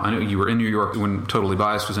 I know you were in New York when Totally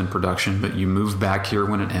Biased was in production, but you moved back here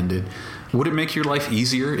when it ended. Would it make your life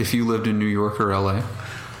easier if you lived in New York or LA?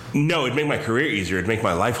 No, it'd make my career easier. It'd make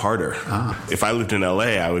my life harder. If I lived in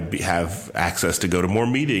LA, I would have access to go to more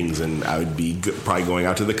meetings, and I would be probably going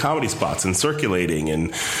out to the comedy spots and circulating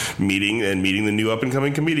and meeting the new up and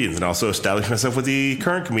coming comedians, and also establishing myself with the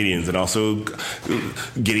current comedians, and also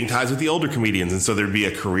getting ties with the older comedians. And so there'd be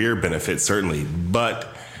a career benefit, certainly.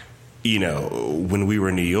 But when we were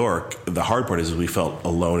in New York, the hard part is we felt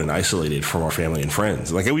alone and isolated from our family and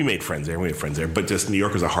friends. Like, we made friends there, but just New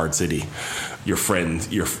York was a hard city. Your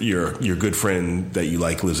friend, your good friend that you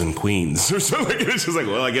like lives in Queens or something. It's just like,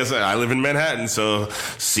 well, I guess I live in Manhattan, so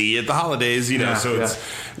see you at the holidays, It's,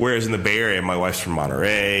 whereas in the Bay Area, my wife's from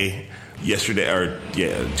Monterey. 2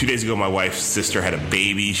 days ago, my wife's sister had a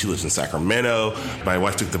baby. She lives in Sacramento. My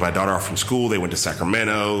wife took my daughter off from school. They went to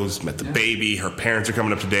Sacramento, met the baby. Her parents are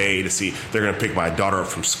coming up today to see. They're going to pick my daughter up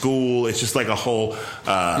from school. It's just like a whole. You've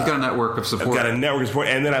got a network of support. I've got a network of support,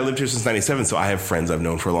 and then I lived here since '97, so I have friends I've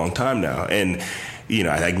known for a long time now, and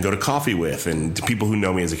I can go to coffee with, and people who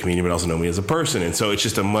know me as a comedian but also know me as a person, and so it's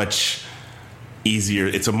just a much easier.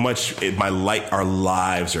 Our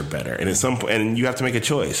lives are better, and at some point, and you have to make a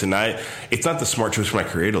choice. And it's not the smart choice for my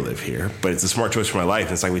career to live here, but it's a smart choice for my life.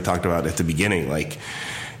 And it's like we talked about at the beginning, like,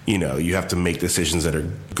 you have to make decisions that are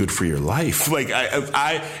good for your life. Like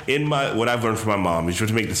what I've learned from my mom is you have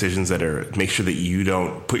to make decisions that make sure that you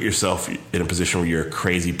don't put yourself in a position where you're a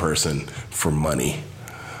crazy person for money.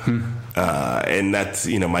 And that's,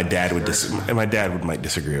 my dad might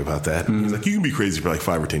disagree about that. He's like, you can be crazy for like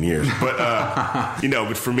 5 or 10 years, but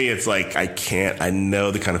but for me, it's like I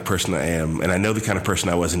know the kind of person I am, and I know the kind of person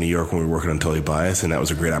I was in New York when we were working on Totally Biased, and that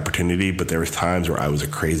was a great opportunity. But there was times where I was a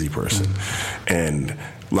crazy person, and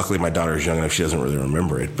luckily my daughter is young enough; she doesn't really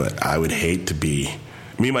remember it. But I would hate to be.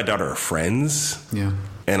 Me and my daughter are friends. Yeah.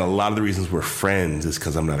 And a lot of the reasons we're friends is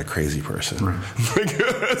because I'm not a crazy person.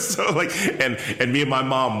 Right. So and me and my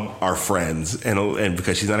mom are friends, and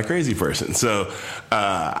because she's not a crazy person. So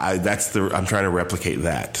I'm trying to replicate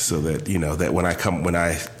that, so that that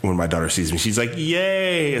when my daughter sees me, she's like,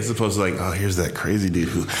 yay, as opposed to like, oh, here's that crazy dude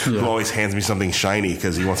who always hands me something shiny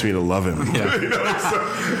because he wants me to love him.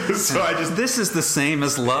 Yeah. So I just, this is the same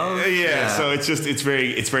as love. Yeah. So it's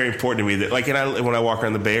very important to me that, like, when I walk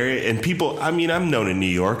around the Bay Area, and people, I'm known in New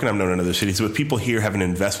York and I'm known in other cities, but people here have an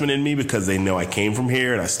investment in me because they know I came from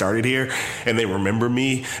here and I started here, and they remember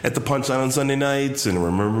me at the Punchline on Sunday nights and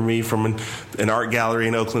remember me from an art gallery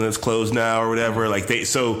in Oakland that's closed now or whatever.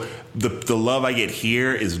 So the love I get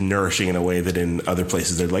here is nourishing in a way that in other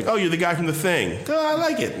places they're like, oh, you're the guy from The Thing. Oh, I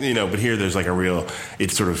like it. But here there's like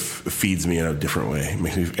it sort of feeds me in a different way.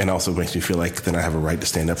 And also makes me feel like then I have a right to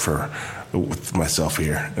stand up with myself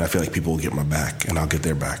here. And I feel like people will get my back and I'll get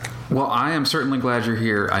their back. Well, I am certainly glad you're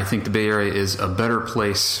here. I think the Bay Area is a better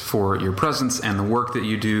place for your presence and the work that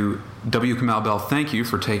you do. W. Kamau Bell, thank you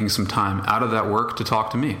for taking some time out of that work to talk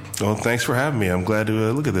to me. Well, thanks for having me. I'm glad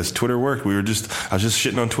to look at this. Twitter worked. I was just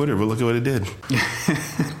shitting on Twitter, but look at what it did.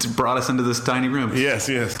 It brought us into this tiny room. Yes.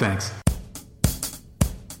 Thanks.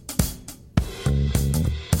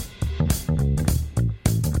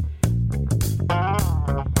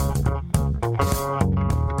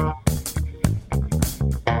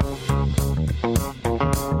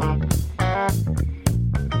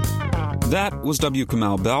 That was W.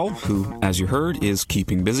 Kamau Bell, who, as you heard, is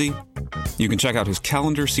keeping busy. You can check out his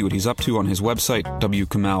calendar, see what he's up to on his website,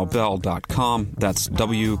 wkamaubell.com. That's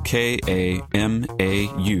WKAMAU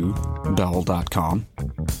Bell.com.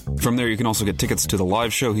 From there, you can also get tickets to the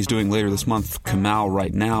live show he's doing later this month, Kamau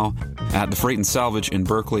Right Now, at the Freight and Salvage in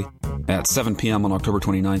Berkeley at 7 p.m. on October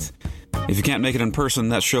 29th. If you can't make it in person,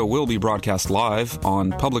 that show will be broadcast live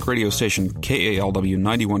on public radio station KALW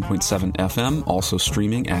 91.7 FM, also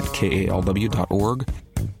streaming at kalw.org.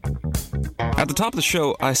 At the top of the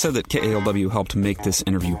show, I said that KALW helped make this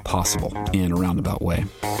interview possible in a roundabout way.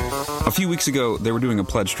 A few weeks ago, they were doing a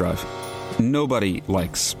pledge drive. Nobody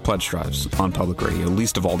likes pledge drives on public radio,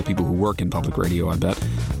 least of all the people who work in public radio, I bet.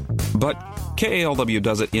 But KALW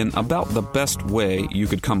does it in about the best way you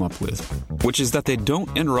could come up with, which is that they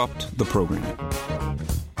don't interrupt the programming.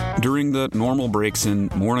 During the normal breaks in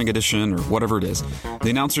Morning Edition or whatever it is, the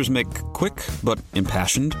announcers make quick but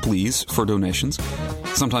impassioned pleas for donations.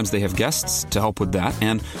 Sometimes they have guests to help with that,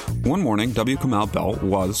 and one morning, W. Kamau Bell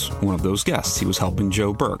was one of those guests. He was helping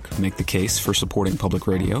Joe Burke make the case for supporting public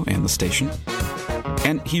radio and the station.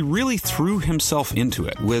 And he really threw himself into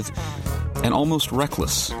it with an almost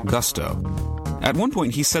reckless gusto. At one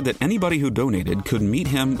point, he said that anybody who donated could meet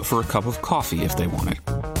him for a cup of coffee if they wanted,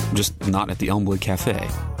 just not at the Elmwood Cafe.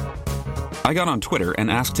 I got on Twitter and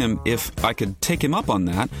asked him if I could take him up on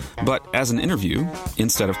that, but as an interview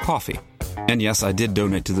instead of coffee. And yes, I did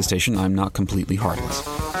donate to the station. I'm not completely heartless.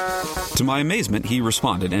 To my amazement, he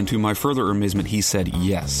responded, and to my further amazement, he said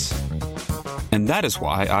yes. And that is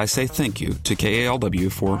why I say thank you to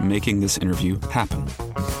KALW for making this interview happen.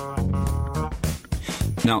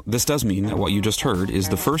 Now, this does mean that what you just heard is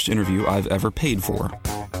the first interview I've ever paid for.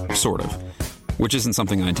 Sort of. Which isn't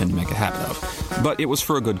something I intend to make a habit of. But it was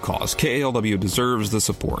for a good cause. KALW deserves the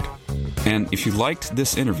support. And if you liked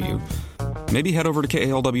this interview, maybe head over to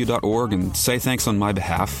kalw.org and say thanks on my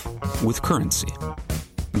behalf with currency.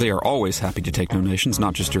 They are always happy to take donations,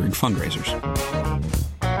 not just during fundraisers.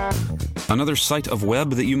 Another site of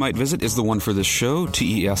web that you might visit is the one for this show,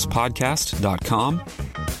 tespodcast.com.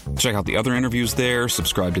 Check out the other interviews there,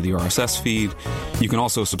 subscribe to the RSS feed. You can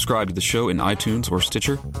also subscribe to the show in iTunes or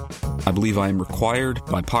Stitcher. I believe I am required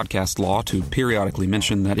by podcast law to periodically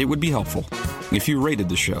mention that it would be helpful if you rated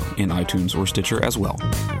the show in iTunes or Stitcher as well.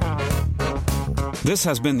 This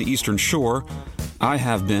has been The Eastern Shore. I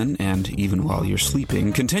have been, and even while you're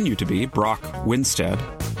sleeping, continue to be, Brock Winstead.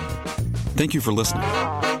 Thank you for listening.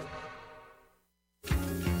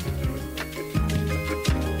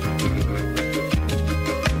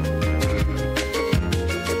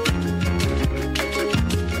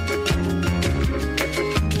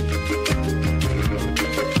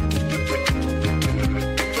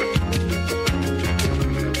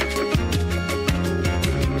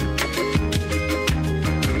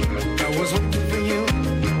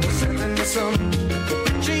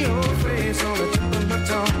 Picture your face on the tip of my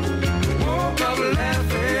tongue. Woke up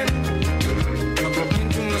laughing.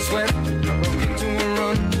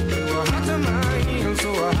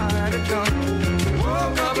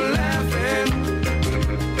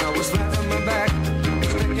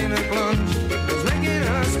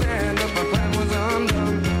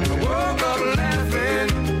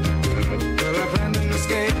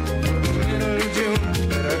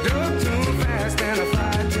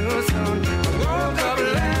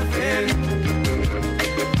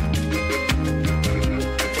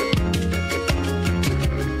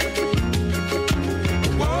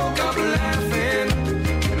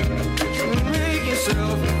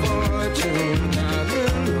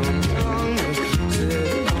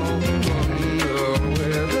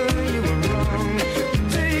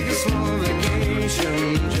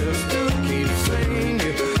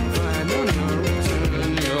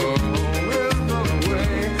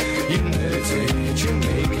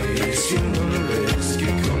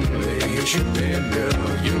 face, you pay a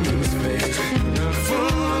bill, you lose face. You're not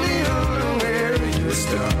fully unaware that you're a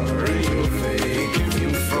star and you're fake. If you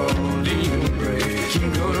fall, then you break. You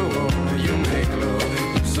go to war, you make love,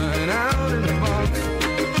 you sign out in the box.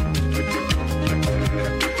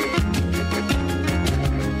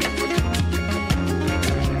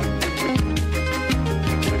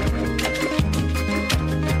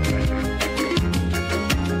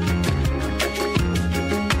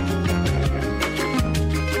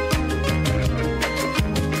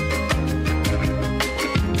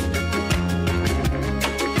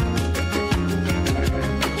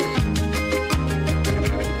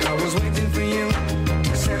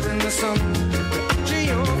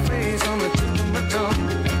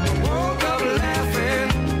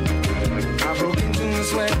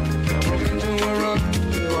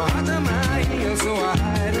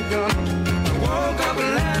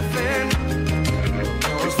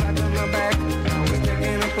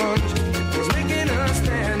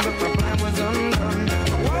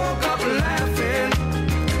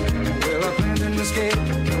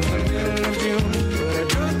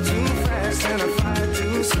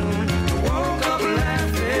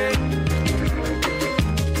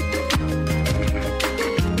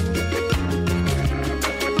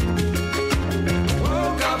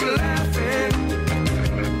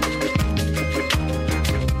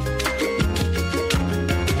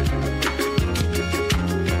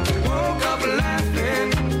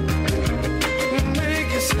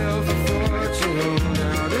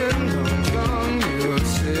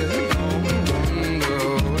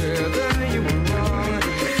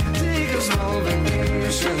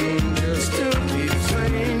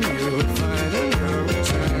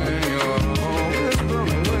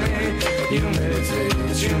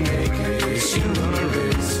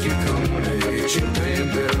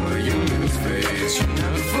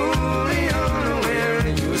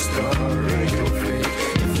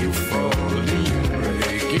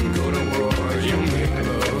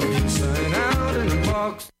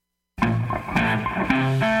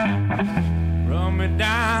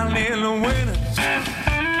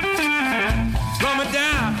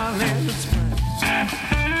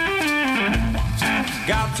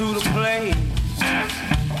 To the play,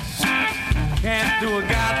 can't do a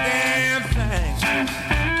goddamn thing.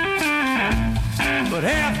 But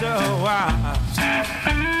after a while,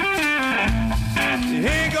 you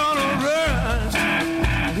ain't gonna run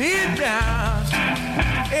it down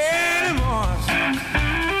anymore.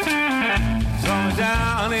 Coming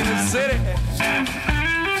down in the city,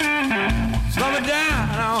 coming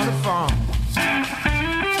down on the farm,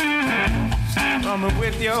 coming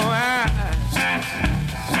with your eyes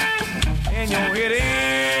and your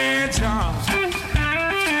hidden charm.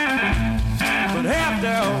 But after a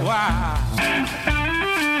while,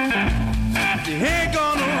 you ain't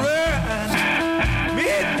gonna run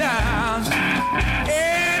me down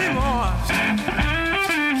anymore.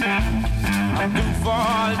 I'm too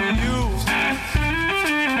far to you.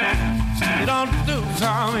 You don't do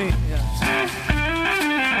for me.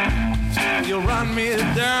 You run me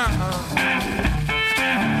down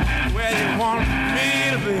where you want me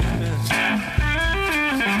to be.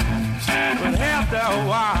 But after a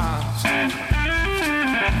while,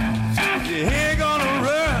 you ain't gonna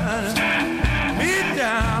run me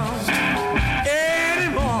down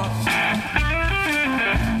anymore.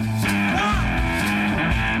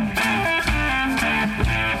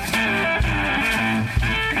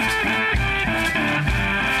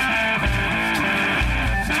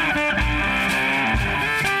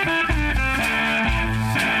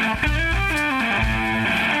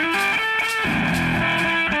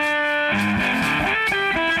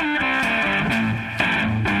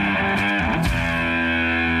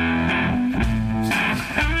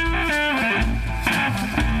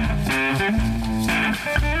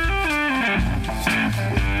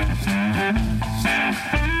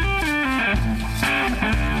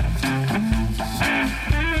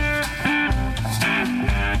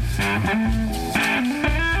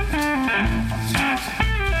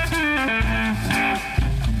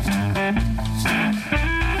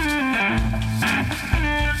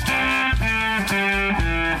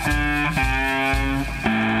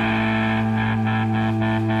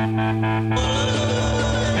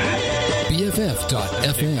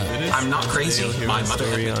 BFF.FM. I'm not crazy. My mother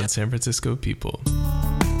story on San Francisco people.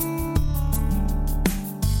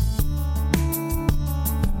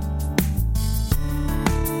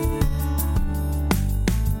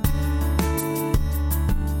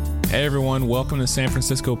 Hey everyone, welcome to San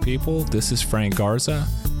Francisco People. This is Frank Garza,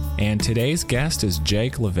 and today's guest is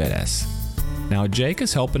Jake Levitas. Now, Jake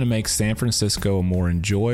is helping to make San Francisco a more enjoyable